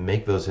 We can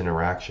make those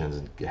interactions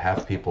and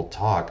have people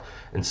talk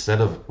instead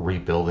of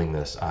rebuilding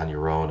this on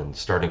your own and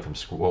starting from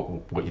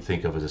what you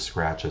think of as a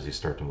scratch as you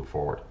start to move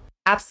forward.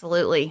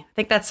 Absolutely. I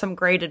think that's some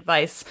great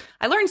advice.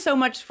 I learned so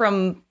much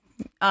from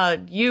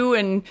you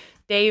and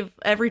Dave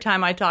every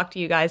time I talk to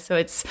you guys. So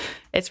it's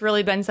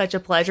really been such a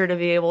pleasure to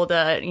be able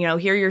to,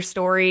 hear your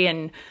story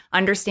and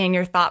understand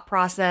your thought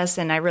process.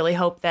 And I really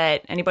hope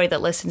that anybody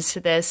that listens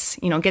to this,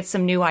 gets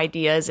some new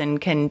ideas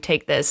and can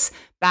take this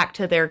back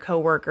to their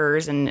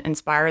coworkers and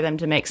inspire them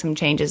to make some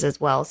changes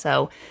as well.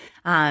 So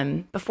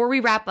before we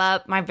wrap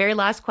up, my very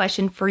last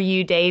question for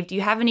you, Dave, do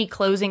you have any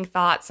closing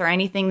thoughts or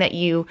anything that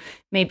you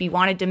maybe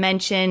wanted to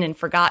mention and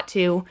forgot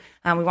to?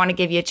 We want to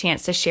give you a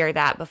chance to share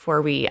that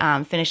before we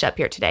finish up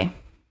here today.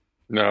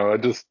 No,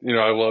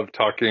 I love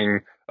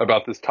talking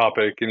about this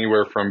topic,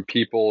 anywhere from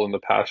people and the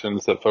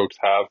passions that folks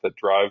have that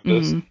drive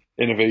this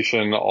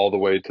innovation all the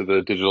way to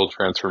the digital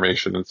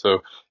transformation. And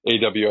so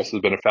AWS has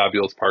been a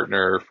fabulous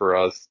partner for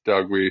us.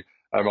 Doug,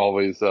 I'm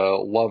always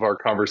love our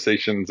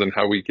conversations and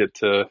how we get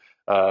to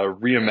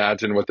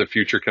reimagine what the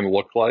future can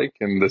look like.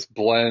 And this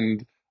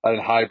blend and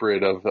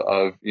hybrid of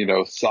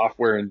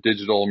software and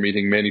digital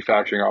meeting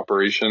manufacturing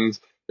operations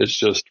is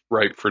just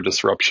ripe for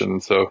disruption.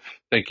 So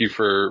thank you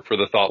for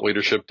the thought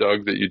leadership,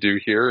 Doug, that you do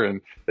here,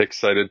 and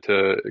excited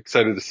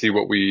to see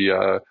what we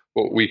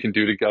can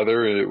do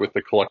together with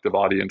the collective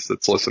audience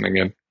that's listening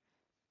in.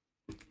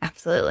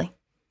 Absolutely.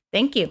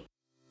 Thank you.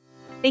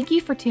 Thank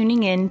you for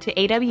tuning in to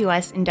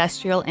AWS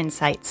Industrial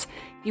Insights.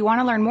 If you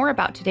want to learn more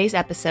about today's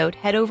episode,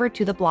 head over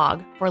to the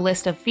blog for a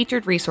list of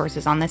featured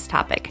resources on this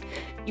topic.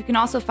 You can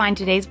also find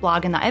today's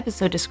blog in the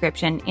episode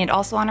description and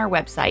also on our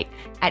website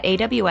at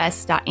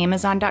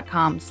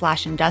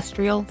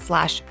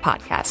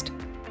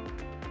aws.amazon.com/industrial/podcast.